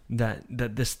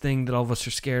 That this thing that all of us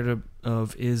are scared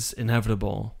of is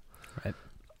inevitable. Right.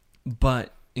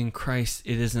 But in Christ,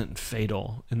 it isn't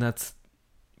fatal. And that's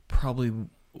probably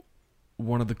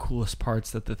one of the coolest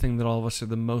parts, that the thing that all of us are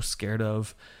the most scared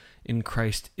of in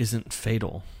Christ isn't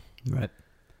fatal. Right.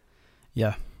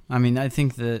 Yeah. I mean, I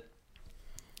think that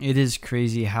it is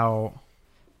crazy how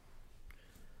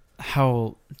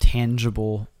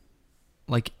tangible,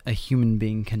 like, a human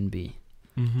being can be.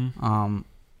 Mm-hmm.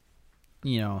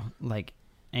 Like,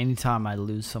 anytime I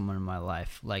lose someone in my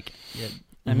life, like,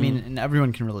 I mean, and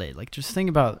everyone can relate. Like, just think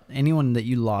about anyone that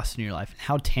you lost in your life, and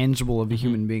how tangible of a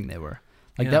human being they were.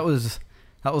 Like, Yeah. that was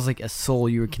like a soul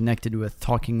you were connected with,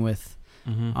 talking with,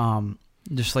 Mm-hmm.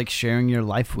 just like sharing your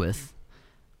life with.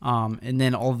 And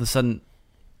then all of a sudden,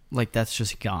 like, that's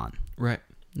just gone. Right.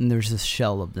 And there's this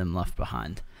shell of them left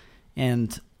behind.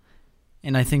 And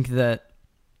I think that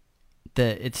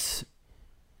it's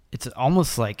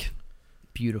almost like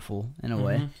beautiful in a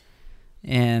way.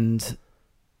 And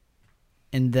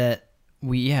that I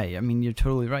mean, you're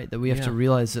totally right, that we have to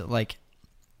realize that, like,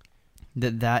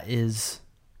 that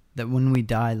when we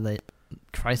die, like,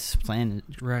 Christ's plan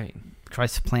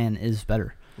is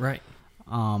better. Right.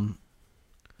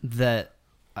 That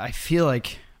I feel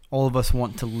like all of us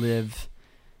want to live.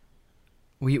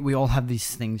 We all have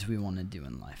these things we want to do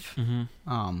in life.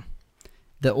 Mm-hmm.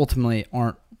 That ultimately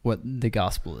aren't what the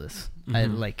gospel is.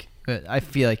 Mm-hmm. I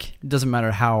feel like it doesn't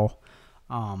matter how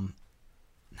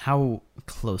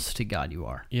close to God you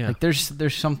are. Yeah. Like,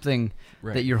 there's something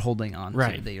Right. that you're holding on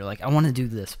Right. to, that you're like, I want to do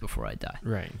this before I die.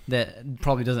 Right. That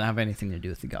probably doesn't have anything to do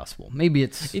with the gospel. Maybe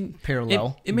it's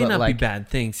parallel. It may but, not like, be bad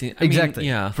things. Exactly.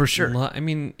 Yeah. For sure. I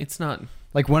mean, it's not.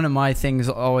 Like, one of my things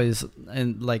always,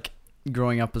 and like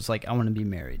growing up, was like, I want to be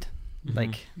married, Mhm.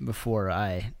 like, before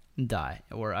I die,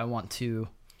 or I want to,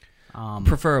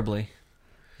 Preferably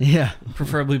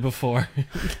before.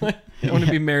 I want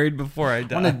to be married before I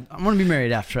die. I want to be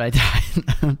married after I die.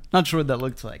 Not sure what that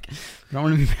looks like, but I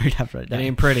want to be married after I It die.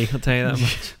 ain't pretty, I'll tell you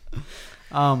that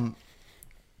much.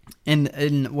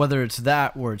 And whether it's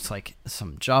that, or it's like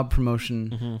some job promotion,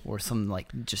 Mhm. or some,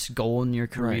 like, just goal in your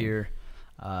career,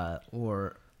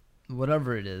 or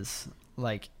whatever it is,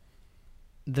 like,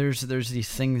 there's these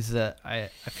things that I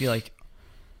feel like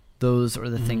those are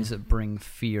the things that bring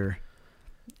fear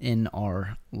in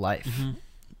our life.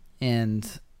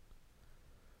 And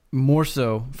more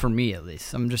so for me, at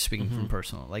least, I'm just speaking from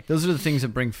personal, like those are the things that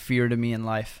bring fear to me in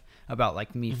life about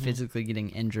like me physically getting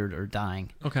injured or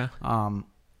dying. Okay.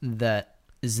 That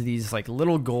is these like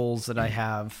little goals that I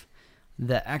have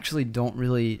that actually don't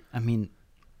really, mean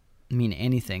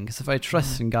anything. Because if I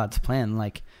trust in God's plan,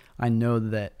 like I know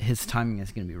that His timing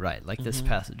is going to be right. Like this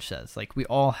passage says, like we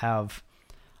all have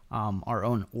our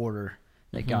own order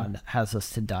that God has us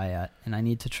to die at, and I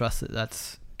need to trust that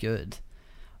that's good,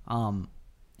 and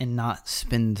not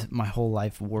spend my whole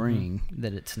life worrying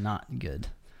that it's not good.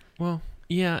 Well,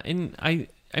 yeah, and I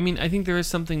mean, I think there is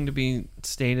something to be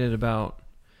stated about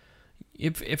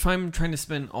if I'm trying to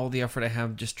spend all the effort I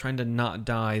have just trying to not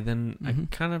die, then I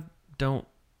kind of don't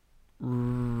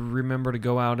remember to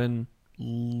go out and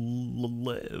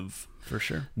live. For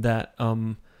sure. That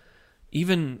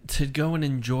even to go and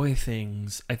enjoy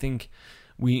things, I think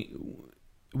we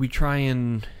try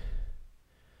and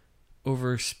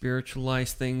over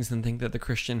spiritualize things and think that the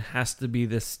Christian has to be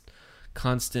this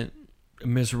constant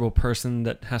miserable person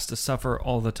that has to suffer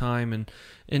all the time,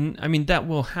 and I mean that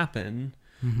will happen,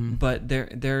 but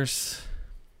there's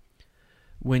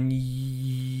when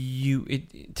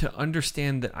to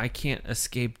understand that I can't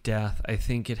escape death. I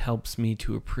think it helps me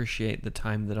to appreciate the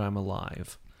time that I'm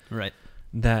alive. Right.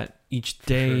 That each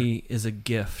day is a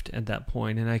gift at that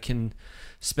point, and I can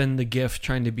spend the gift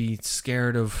trying to be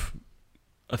scared of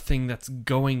a thing that's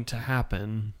going to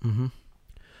happen,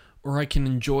 or I can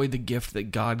enjoy the gift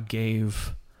that God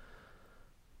gave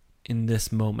in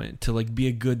this moment, to like be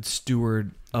a good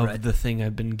steward of the thing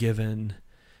I've been given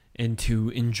and to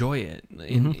enjoy it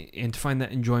and to find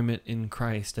that enjoyment in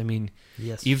Christ. I mean,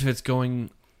 yes. Even if it's going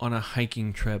on a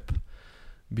hiking trip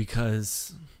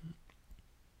because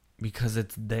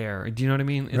it's there. Do you know what I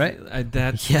mean? Right.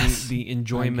 That's the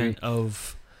enjoyment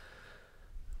of,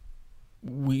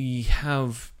 we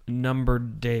have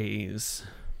numbered days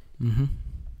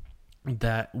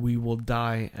that we will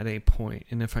die at a point.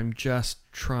 And if I'm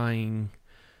just trying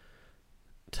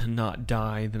to not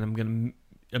die, then I'm going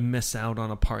to miss out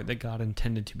on a part that God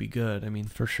intended to be good. I mean,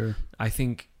 for sure. I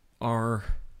think our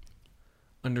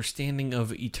understanding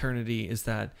of eternity is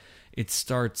that it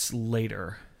starts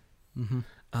later,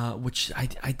 which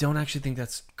I don't actually think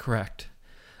that's correct.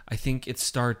 I think it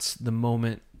starts the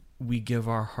moment we give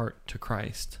our heart to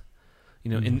Christ.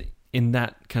 You know, in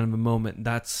that kind of a moment,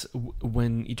 that's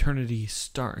when eternity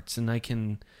starts. And I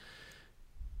can,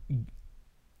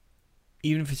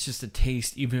 even if it's just a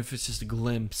taste, even if it's just a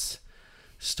glimpse,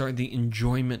 start the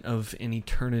enjoyment of an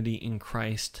eternity in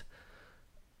Christ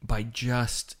by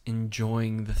just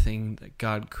enjoying the thing that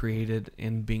God created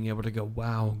and being able to go,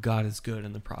 wow, God is good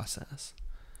in the process.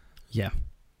 Yeah.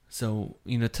 So,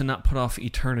 you know, to not put off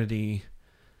eternity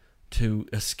to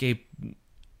escape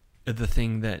the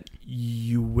thing that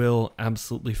you will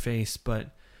absolutely face,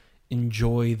 but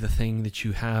enjoy the thing that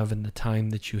you have and the time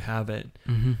that you have it,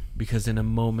 because in a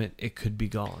moment it could be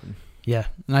gone. Yeah,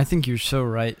 and I think you're so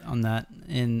right on that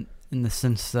in the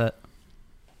sense that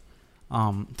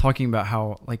talking about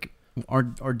how like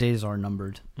our days are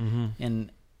numbered,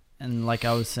 and like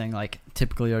I was saying, like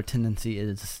typically our tendency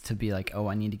is to be like, oh,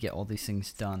 I need to get all these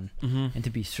things done, and to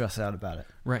be stressed out about it.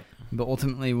 Right. But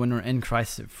ultimately, when we're in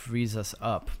Christ, it frees us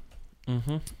up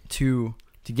to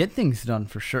get things done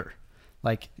for sure.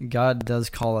 Like God does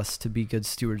call us to be good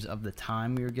stewards of the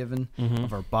time we are given,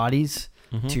 of our bodies,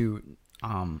 to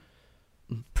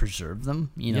preserve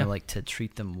them, you know, like to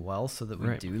treat them well so that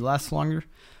we do last longer.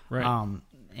 Right.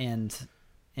 And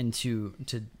to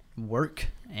work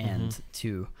and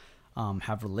to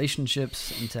have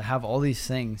relationships and to have all these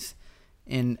things.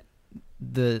 And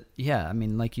I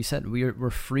mean, like you said,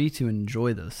 we're free to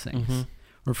enjoy those things.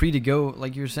 We're free to go,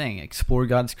 like you're saying, explore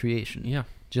God's creation. Yeah.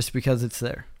 Just because it's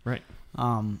there. Right.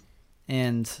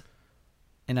 And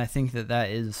I think that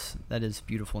is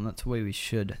beautiful, and that's the way we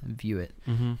should view it.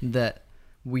 That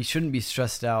we shouldn't be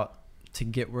stressed out to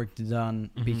get work done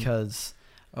because,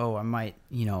 oh, I might,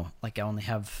 you know, like I only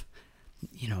have,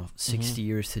 you know, 60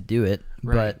 years to do it,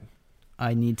 but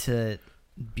I need to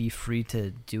be free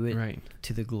to do it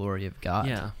to the glory of God.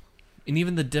 Yeah. And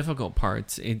even the difficult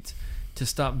parts, it's to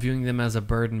stop viewing them as a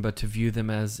burden, but to view them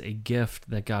as a gift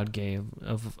that God gave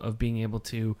of being able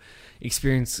to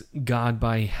experience God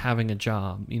by having a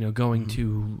job, you know, going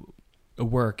to a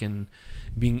work and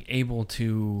being able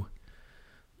to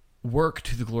work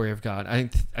to the glory of God.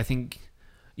 I think,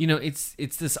 you know, it's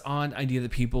this odd idea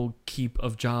that people keep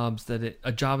of jobs, that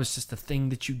a job is just a thing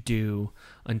that you do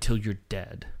until you're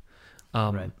dead.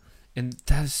 And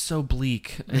that is so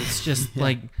bleak. It's just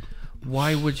like,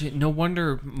 why would you? No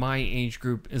wonder my age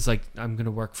group is like, I'm going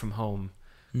to work from home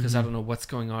because I don't know what's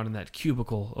going on in that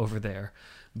cubicle over there.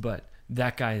 But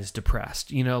that guy is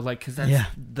depressed, like, because that's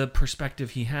the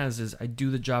perspective he has is I do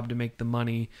the job to make the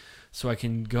money so I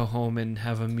can go home and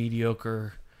have a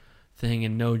mediocre thing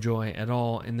and no joy at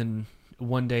all. And then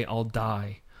one day I'll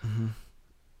die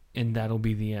and that'll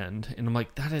be the end. And I'm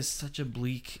like, that is such a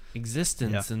bleak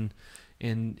existence.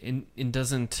 And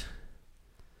doesn't.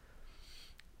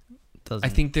 I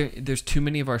think there's too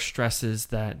many of our stresses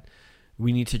that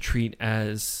we need to treat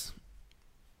as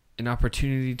an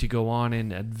opportunity to go on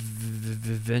an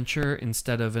adventure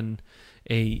instead of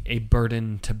a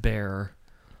burden to bear.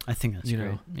 I think that's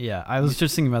great. Yeah, I was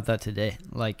just thinking about that today.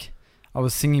 Like, I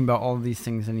was thinking about all of these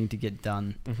things I need to get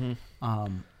done,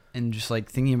 and just like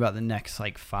thinking about the next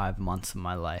like 5 months of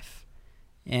my life,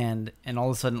 and all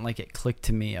of a sudden like it clicked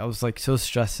to me. I was like so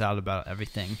stressed out about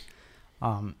everything,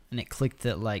 and it clicked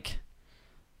that like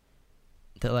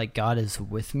God is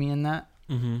with me in that,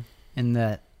 and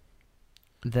that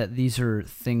these are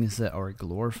things that are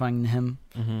glorifying to Him,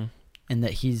 and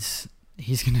that He's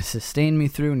going to sustain me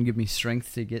through and give me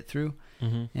strength to get through,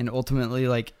 and ultimately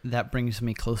like that brings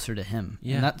me closer to Him.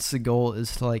 And that's the goal,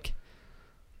 is to like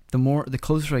the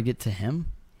closer I get to Him,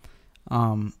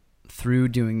 through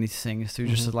doing these things, through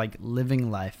just like living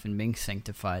life and being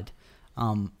sanctified,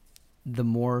 the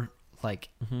more like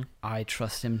I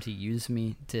trust Him to use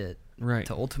me to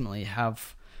ultimately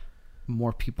have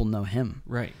more people know Him.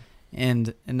 Right.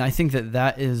 And I think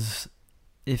that is,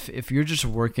 if you're just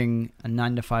working a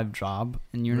 9-to-5 job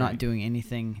and you're not doing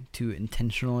anything to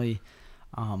intentionally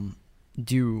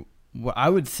do what I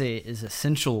would say is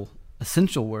essential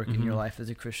work in your life as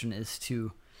a Christian, is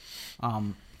to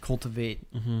cultivate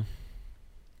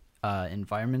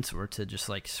environments or to just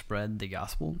like spread the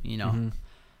gospel,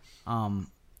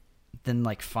 then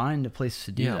like find a place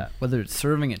to do that, whether it's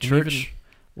serving at church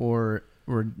or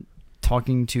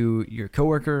talking to your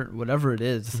coworker, whatever it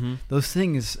is. Those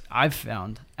things I've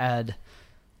found add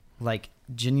like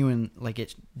genuine,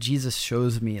 like Jesus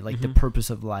shows me like the purpose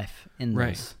of life in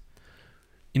those.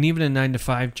 And even a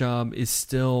 9-to-5 job is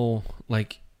still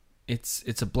like,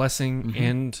 it's a blessing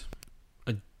and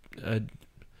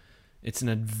it's an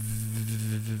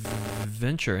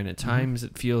adventure, and at times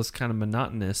it feels kind of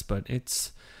monotonous, but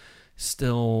it's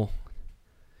still,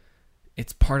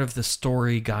 it's part of the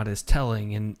story God is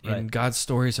telling, and God's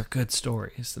stories are good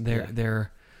stories.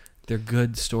 They're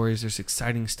good stories. There's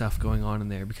exciting stuff going on in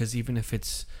there, because even if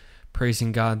it's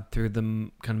praising God through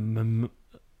the kind of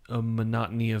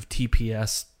monotony of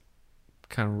TPS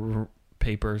kind of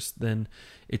papers, then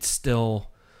it's still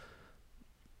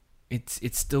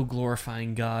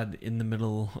glorifying God in the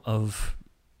middle of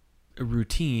a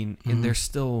routine, and there's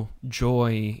still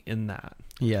joy in that.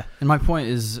 Yeah, and my point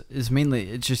is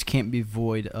mainly it just can't be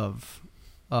void of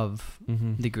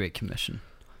the Great Commission.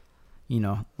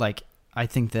 Like, I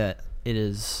think that it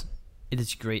is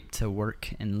great to work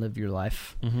and live your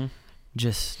life.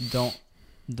 Just don't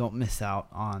miss out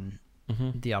on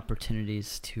the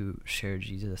opportunities to share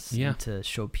Jesus and to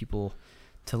show people,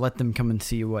 to let them come and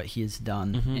see what He has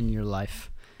done in your life.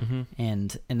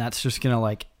 And that's just gonna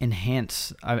like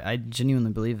enhance. I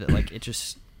genuinely believe that like it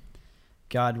just,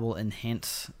 God will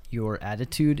enhance your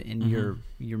attitude and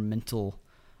your mental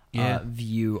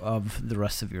view of the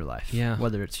rest of your life. Yeah.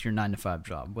 Whether it's your 9-to-5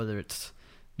 job, whether it's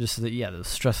just those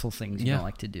stressful things you don't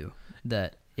like to do,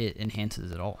 that it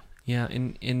enhances it all. Yeah,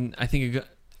 and I think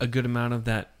a good amount of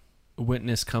that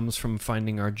witness comes from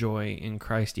finding our joy in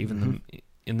Christ, even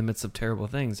in the midst of terrible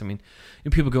things. I mean,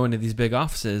 if people go into these big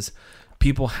offices,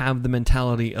 people have the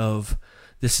mentality of,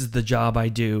 this is the job I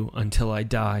do until I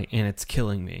die, and it's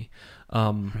killing me.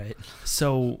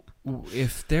 So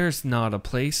if there's not a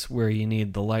place where you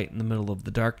need the light in the middle of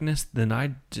the darkness, then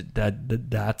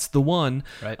that's the one.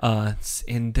 Right.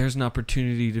 And there's an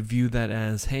opportunity to view that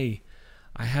as, hey,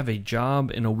 I have a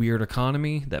job in a weird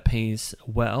economy that pays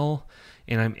well,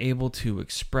 and I'm able to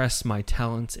express my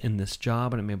talents in this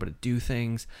job, and I'm able to do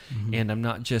things, and I'm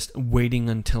not just waiting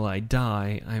until I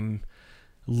die. I'm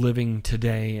living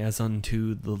today as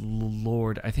unto the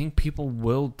Lord. I think people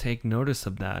will take notice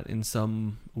of that in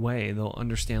some way. They'll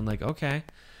understand, like, okay,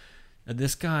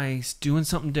 this guy's doing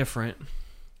something different.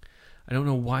 I don't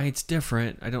know why it's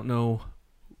different. I don't know.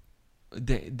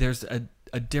 There's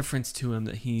a difference to him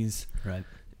that he's right.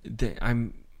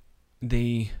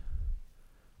 They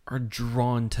are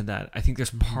drawn to that. I think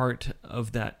there's part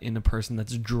of that in a person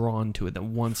that's drawn to it, that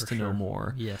wants to know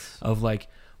more. Yes. Of like,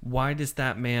 why does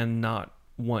that man not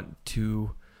want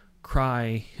to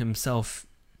cry himself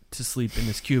to sleep in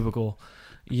his cubicle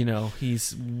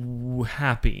he's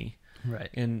happy. Right.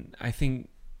 And I think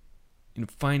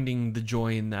finding the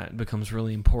joy in that becomes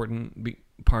really important,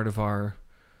 part of our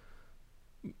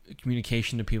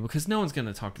communication to people, because no one's going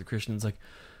to talk to the Christians like,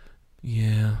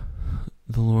 yeah,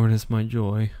 the Lord is my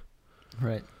joy.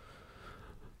 Right.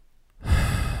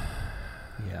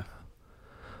 Yeah.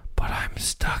 But I'm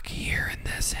stuck here in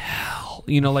this hell.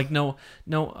 No,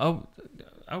 oh,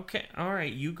 okay, all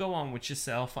right, you go on with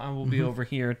yourself. I will be over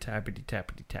here, tappity,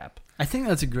 tappity, tap. I think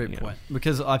that's a great point,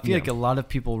 because I feel like a lot of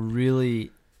people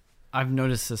really, I've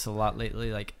noticed this a lot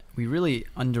lately, like, we really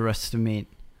underestimate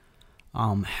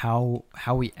how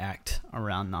we act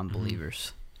around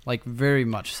non-believers. Like, very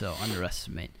much so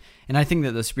underestimate. And I think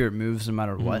that the Spirit moves no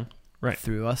matter what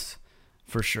through us,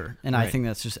 for sure. And I think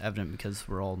that's just evident because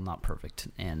we're all not perfect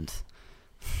and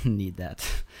need that.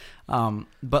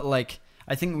 But, like,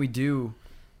 I think we do,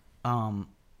 at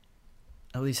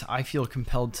least I feel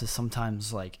compelled to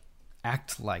sometimes, like,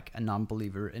 act like a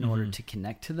non-believer in order to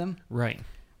connect to them. Right.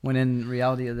 When in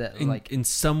reality, in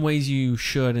some ways you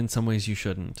should, in some ways you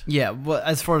shouldn't. Yeah, well,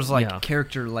 as far as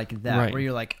character like that, where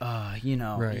you're like, I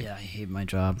hate my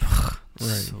job.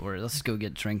 Or let's go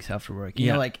get drinks after work.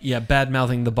 You know, bad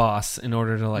mouthing the boss in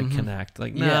order to connect.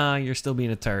 Like, nah, you're still being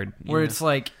a turd. Where it's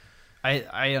like,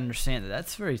 I understand that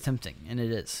that's very tempting, and it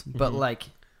is. But like,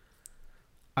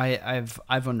 I've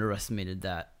underestimated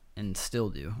that, and still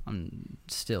do. I'm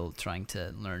still trying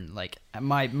to learn. Like,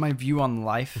 my view on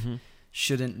life.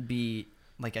 Shouldn't be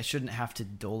like, I shouldn't have to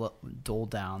dole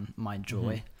down my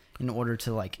joy in order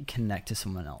to like connect to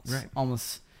someone else. Right.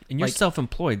 Almost. And you're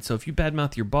self-employed, so if you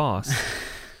badmouth your boss,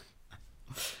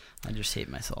 I just hate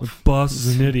myself. The boss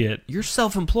is an idiot. You're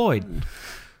self-employed.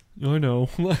 I know.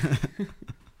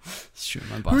 It's true.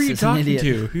 My boss Who are you is talking an idiot.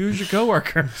 to? Who's your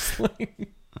coworkers?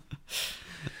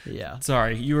 Yeah.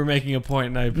 Sorry, you were making a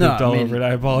point, and I pooped all over it. I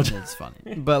apologize. It's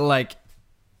funny, but like,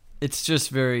 it's just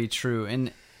very true,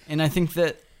 and I think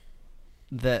that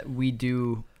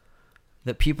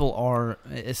people are,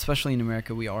 especially in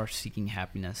America, we are seeking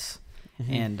happiness.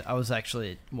 And I was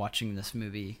actually watching this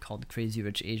movie called Crazy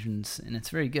Rich Asians, and it's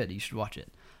very good. You should watch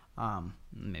it.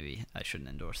 Maybe I shouldn't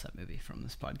endorse that movie from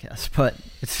this podcast, but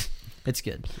it's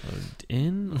good. Plugged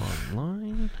in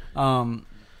online.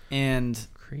 And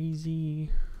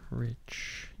Crazy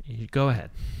Rich. Go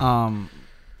ahead.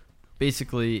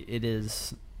 Basically, it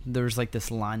is. There's like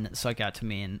this line that stuck out to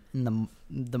me, and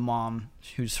the mom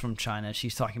who's from China,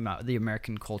 she's talking about the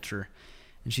American culture,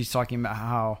 and she's talking about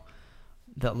how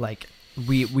that like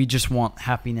we just want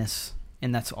happiness,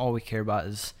 and that's all we care about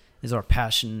is our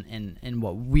passion and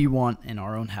what we want and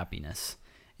our own happiness,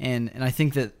 and I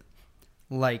think that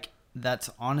like that's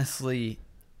honestly,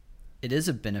 it is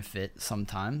a benefit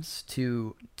sometimes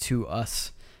to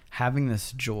us having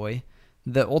this joy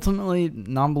that ultimately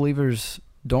non-believers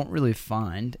don't really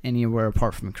find anywhere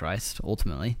apart from Christ,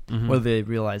 ultimately, whether they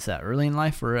realize that early in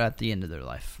life or at the end of their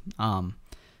life,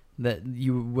 that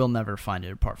you will never find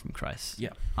it apart from Christ. Yeah.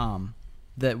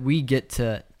 That we get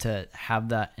to have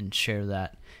that and share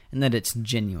that, and that it's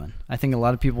genuine. I think a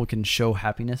lot of people can show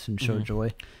happiness and show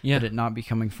joy, but it not be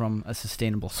coming from a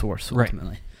sustainable source,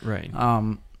 ultimately. Right.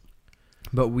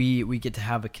 But we get to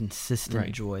have a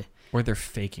consistent joy. Or they're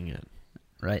faking it.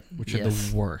 Right. Which are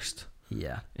the worst.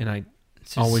 Yeah. And I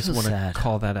always want to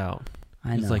call that out.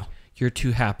 I know. It's like, you're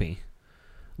too happy.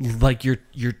 Like you're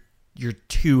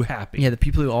too happy. Yeah, the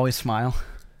people who always smile.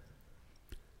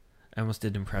 I almost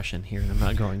did an impression here, and I'm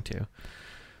not going to.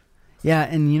 Yeah,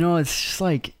 and it's just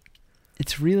like,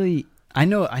 it's really. I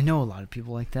know a lot of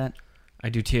people like that. I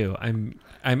do too. I'm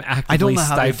actively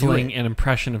stifling an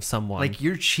impression of someone. Like,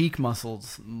 your cheek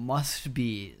muscles must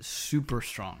be super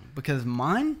strong, because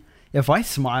mine, if I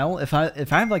smile, if I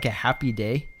have like a happy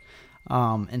day,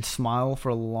 and smile for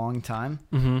a long time,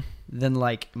 then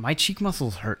like my cheek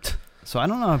muscles hurt. So I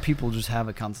don't know how people just have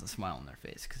a constant smile on their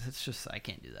face, because it's just, I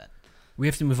can't do that. We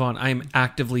have to move on. I'm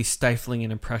actively stifling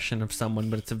an impression of someone,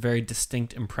 but it's a very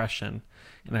distinct impression,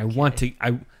 and I want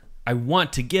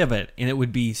to give it, and it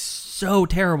would be so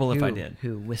terrible if I did.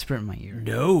 Who? Whisper in my ear.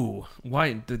 No.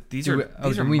 Why? These are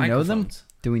do we know them?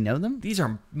 Do we know them? These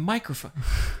are microphones.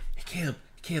 Hey,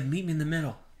 Caleb, meet me in the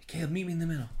middle. Hey,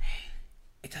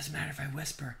 it doesn't matter if I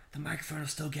whisper. The microphone will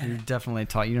still get it. You're definitely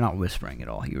talking. You're not whispering at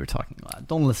all. You were talking loud.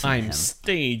 Don't listen to him. I'm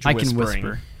stage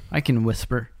whispering. I can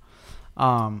whisper.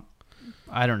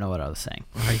 I don't know what I was saying.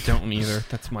 I don't either.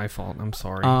 That's my fault. I'm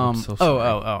sorry. I'm so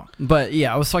sorry. But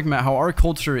yeah, I was talking about how our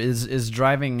culture is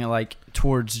driving like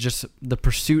towards just the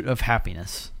pursuit of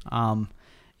happiness.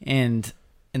 And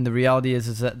And the reality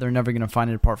is that they're never going to find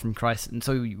it apart from Christ. And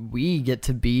so we get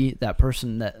to be that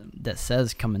person that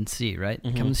says, come and see, right?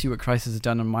 Mm-hmm. Come and see what Christ has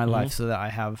done in my life so that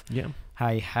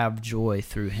I have joy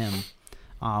through him.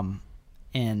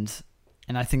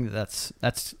 And I think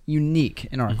that's unique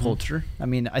in our culture. I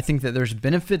mean, I think that there's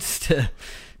benefits to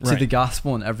the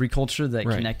gospel in every culture that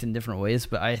connect in different ways,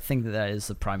 but I think that is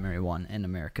the primary one in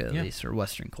America, at least, or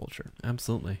Western culture.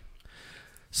 Absolutely.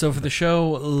 So for the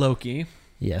show Loki,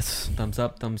 yes, thumbs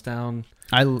up, thumbs down.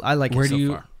 I like Where it so do you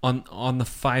far. on the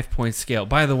 5-point scale?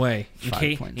 By the way,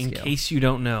 in case you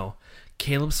don't know,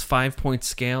 Caleb's 5-point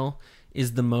scale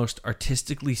is the most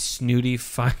artistically snooty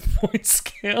 5-point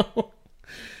scale.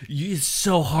 It's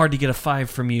so hard to get a 5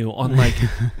 from you on like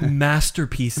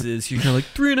masterpieces. You're kind of like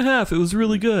 3.5. It was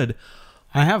really good.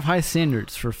 I have high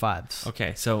standards for 5s.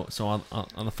 Okay, so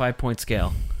on the 5-point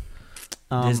scale,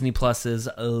 Disney Plus's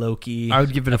Loki. I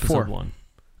would give it a episode 4. 1.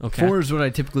 Okay. 4 is what I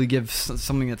typically give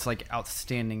something that's like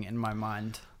outstanding in my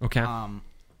mind. Okay.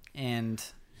 And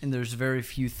there's very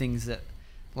few things that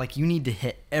like you need to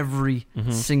hit every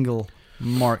single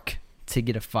mark to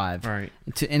get a 5. All right.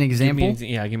 An example. Give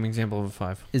me an example of a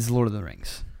 5. Is Lord of the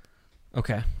Rings.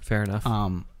 Okay, fair enough.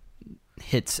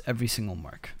 Hits every single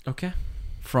mark. Okay.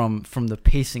 From the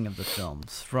pacing of the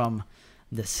films, from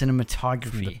the cinematography,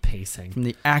 from the pacing, from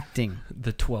the acting,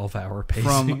 the 12-hour pacing,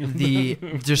 from the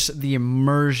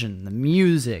immersion, the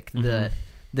music, the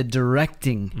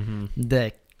directing,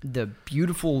 the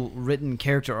beautiful written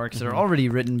character arcs that are already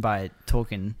written by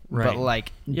Tolkien, but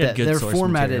like they're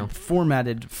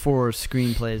formatted for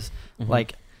screenplays,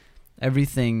 like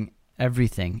everything,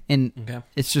 and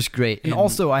it's just great. And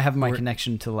also, I have my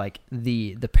connection to like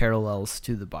the parallels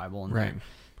to the Bible, and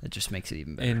it just makes it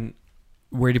even better. And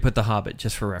where do you put The Hobbit,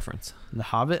 just for reference? The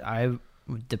Hobbit,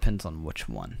 depends on which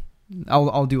one.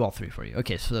 I'll do all 3 for you.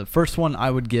 Okay, so the first one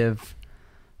I'd give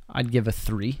a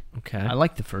 3. Okay. I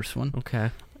like the first one.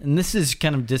 Okay. And this is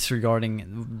kind of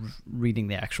disregarding reading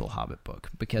the actual Hobbit book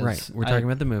because we're talking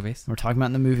about the movies. We're talking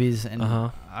about the movies, and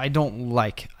I don't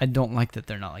like that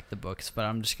they're not like the books. But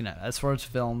I'm just gonna, as far as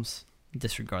films,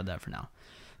 disregard that for now.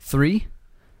 3,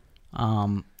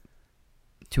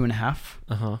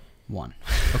 2.5, 1.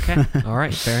 Okay. All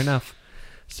right. Fair enough.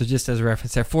 So just as a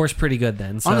reference there, 4 is pretty good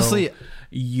then. So honestly,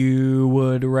 you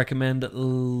would recommend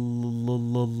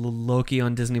Loki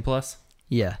on Disney Plus?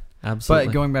 Yeah. Absolutely.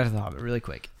 But going back to The Hobbit really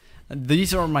quick.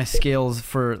 These are my scales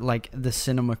for like the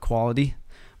cinema quality.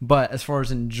 But as far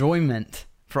as enjoyment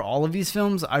for all of these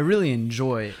films, I really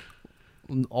enjoy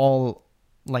all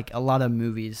like a lot of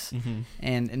movies.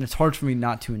 And it's hard for me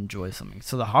not to enjoy something.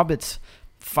 So The Hobbit's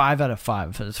 5 out of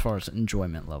 5 as far as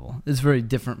enjoyment level. It's very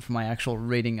different from my actual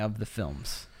rating of the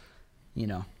films. You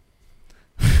know.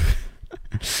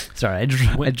 Sorry, I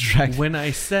dragged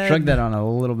that on a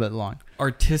little bit long.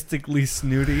 Artistically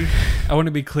snooty. I want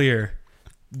to be clear.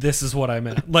 This is what I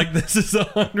meant. Like, this is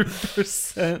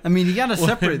 100%. I mean, you got to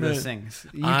separate those things.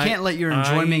 You can't let your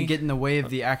enjoyment get in the way of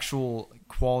the actual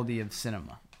quality of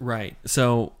cinema. Right.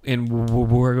 So, and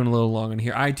we're going a little long in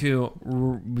here. I, too,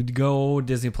 would go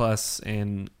Disney Plus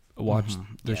and watch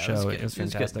the show. It was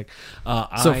fantastic.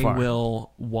 I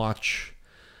will watch...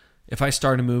 If I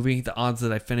start a movie, the odds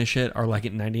that I finish it are like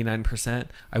at 99%.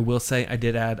 I will say I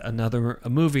did add a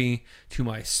movie to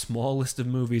my small list of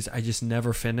movies I just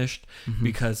never finished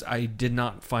because I did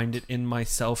not find it in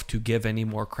myself to give any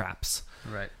more craps.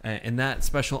 Right. And that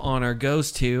special honor goes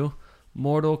to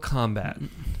Mortal Kombat.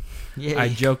 Yay. I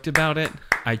joked about it.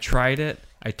 I tried it.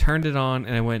 I turned it on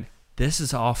and I went, this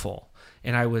is awful.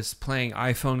 And I was playing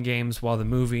iPhone games while the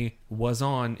movie was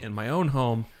on in my own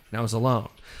home and I was alone.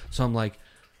 So I'm like,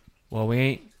 well, we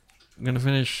ain't gonna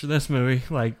finish this movie.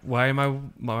 Like, why am I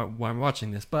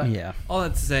watching this? But all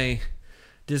that to say,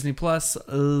 Disney Plus,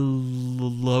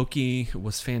 Loki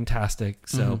was fantastic.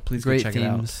 So please go check it out.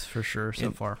 Great themes for sure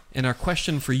so far. And our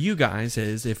question for you guys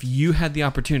is: if you had the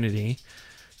opportunity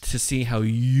to see how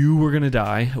you were gonna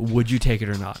die, would you take it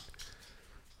or not?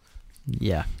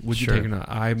 Yeah. Would you take it or not?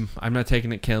 I'm not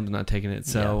taking it. Caleb's not taking it.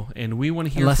 So, and we want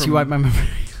to hear unless you wipe my memory.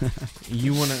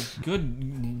 You want to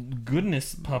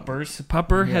goodness, Puppers.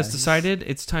 Pupper has decided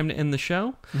it's time to end the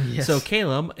show. Yes. So,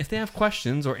 Caleb, if they have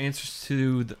questions or answers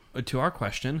to our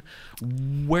question,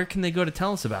 where can they go to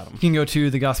tell us about them? You can go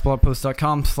to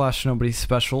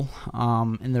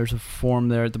thegospeluppost.com/nobodyspecial. And there's a form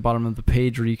there at the bottom of the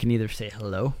page where you can either say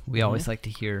hello. We always like to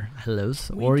hear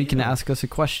hellos. Or you can ask us a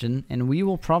question, and we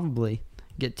will probably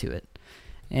get to it.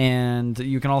 And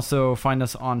you can also find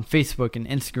us on Facebook and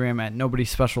Instagram at Nobody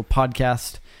Special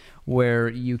Podcast, where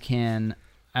you can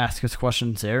ask us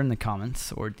questions there in the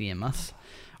comments or DM us.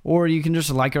 Or you can just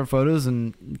like our photos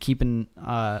and keep an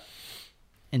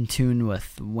in tune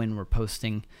with when we're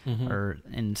posting or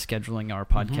in scheduling our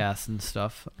podcasts and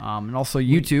stuff. And also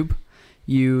YouTube,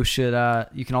 you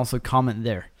can also comment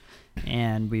there,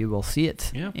 and we will see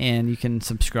it. Yeah. And you can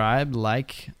subscribe,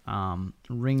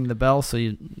 ring the bell,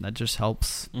 that just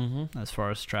helps as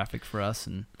far as traffic for us.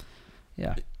 And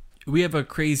yeah. We have a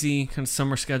crazy kind of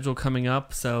summer schedule coming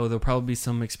up, so there'll probably be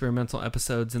some experimental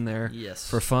episodes in there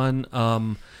for fun.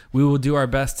 We will do our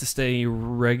best to stay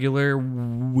regular.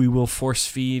 We will force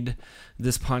feed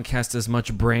this podcast as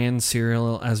much brand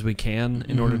cereal as we can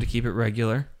in order to keep it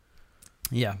regular.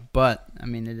 Yeah, but I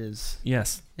mean, it is.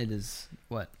 Yes. It is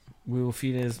what? We will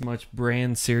feed as much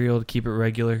brand cereal to keep it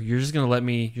regular. You're just going to let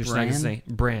me, you're just not going to say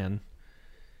brand.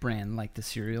 Brand, like the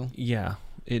cereal? Yeah.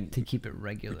 To keep it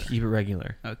regular. To keep it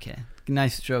regular. Okay.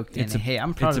 Nice joke, Danny. Hey,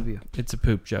 I'm proud of you. It's a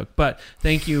poop joke. But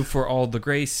thank you for all the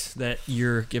grace that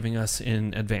you're giving us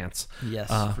in advance. Yes,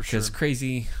 for sure. Because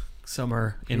crazy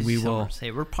summer, and we will...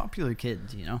 Hey, we're popular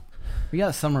kids, We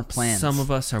got summer plans. Some of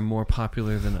us are more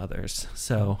popular than others.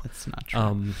 So that's not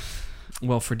true.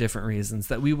 Well, for different reasons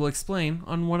that we will explain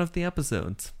on one of the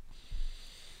episodes.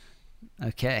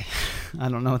 Okay. I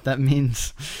don't know what that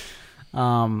means.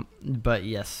 But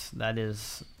yes, that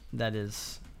is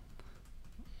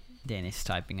Danny's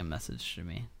typing a message to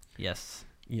me. Yes.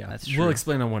 Yeah, that's true. We'll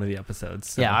explain on one of the episodes.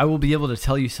 So. Yeah, I will be able to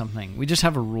tell you something. We just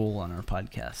have a rule on our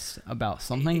podcast about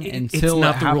something it's until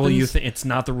not it the happens. rule you think. It's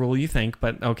not the rule you think,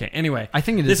 but okay. Anyway, I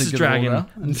think this is is a good Dragon.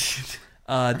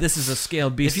 Rule, this is a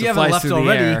scaled beast if you that haven't flies left through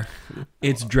already, the air.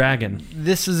 It's Dragon.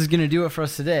 This is gonna do it for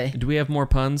us today. Do we have more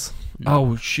puns? No.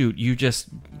 Oh shoot!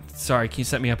 Sorry. Can you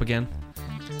set me up again?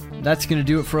 That's gonna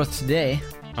do it for us today.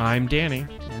 I'm Danny.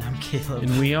 And I'm Caleb.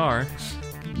 And we are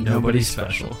Nobody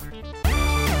Special.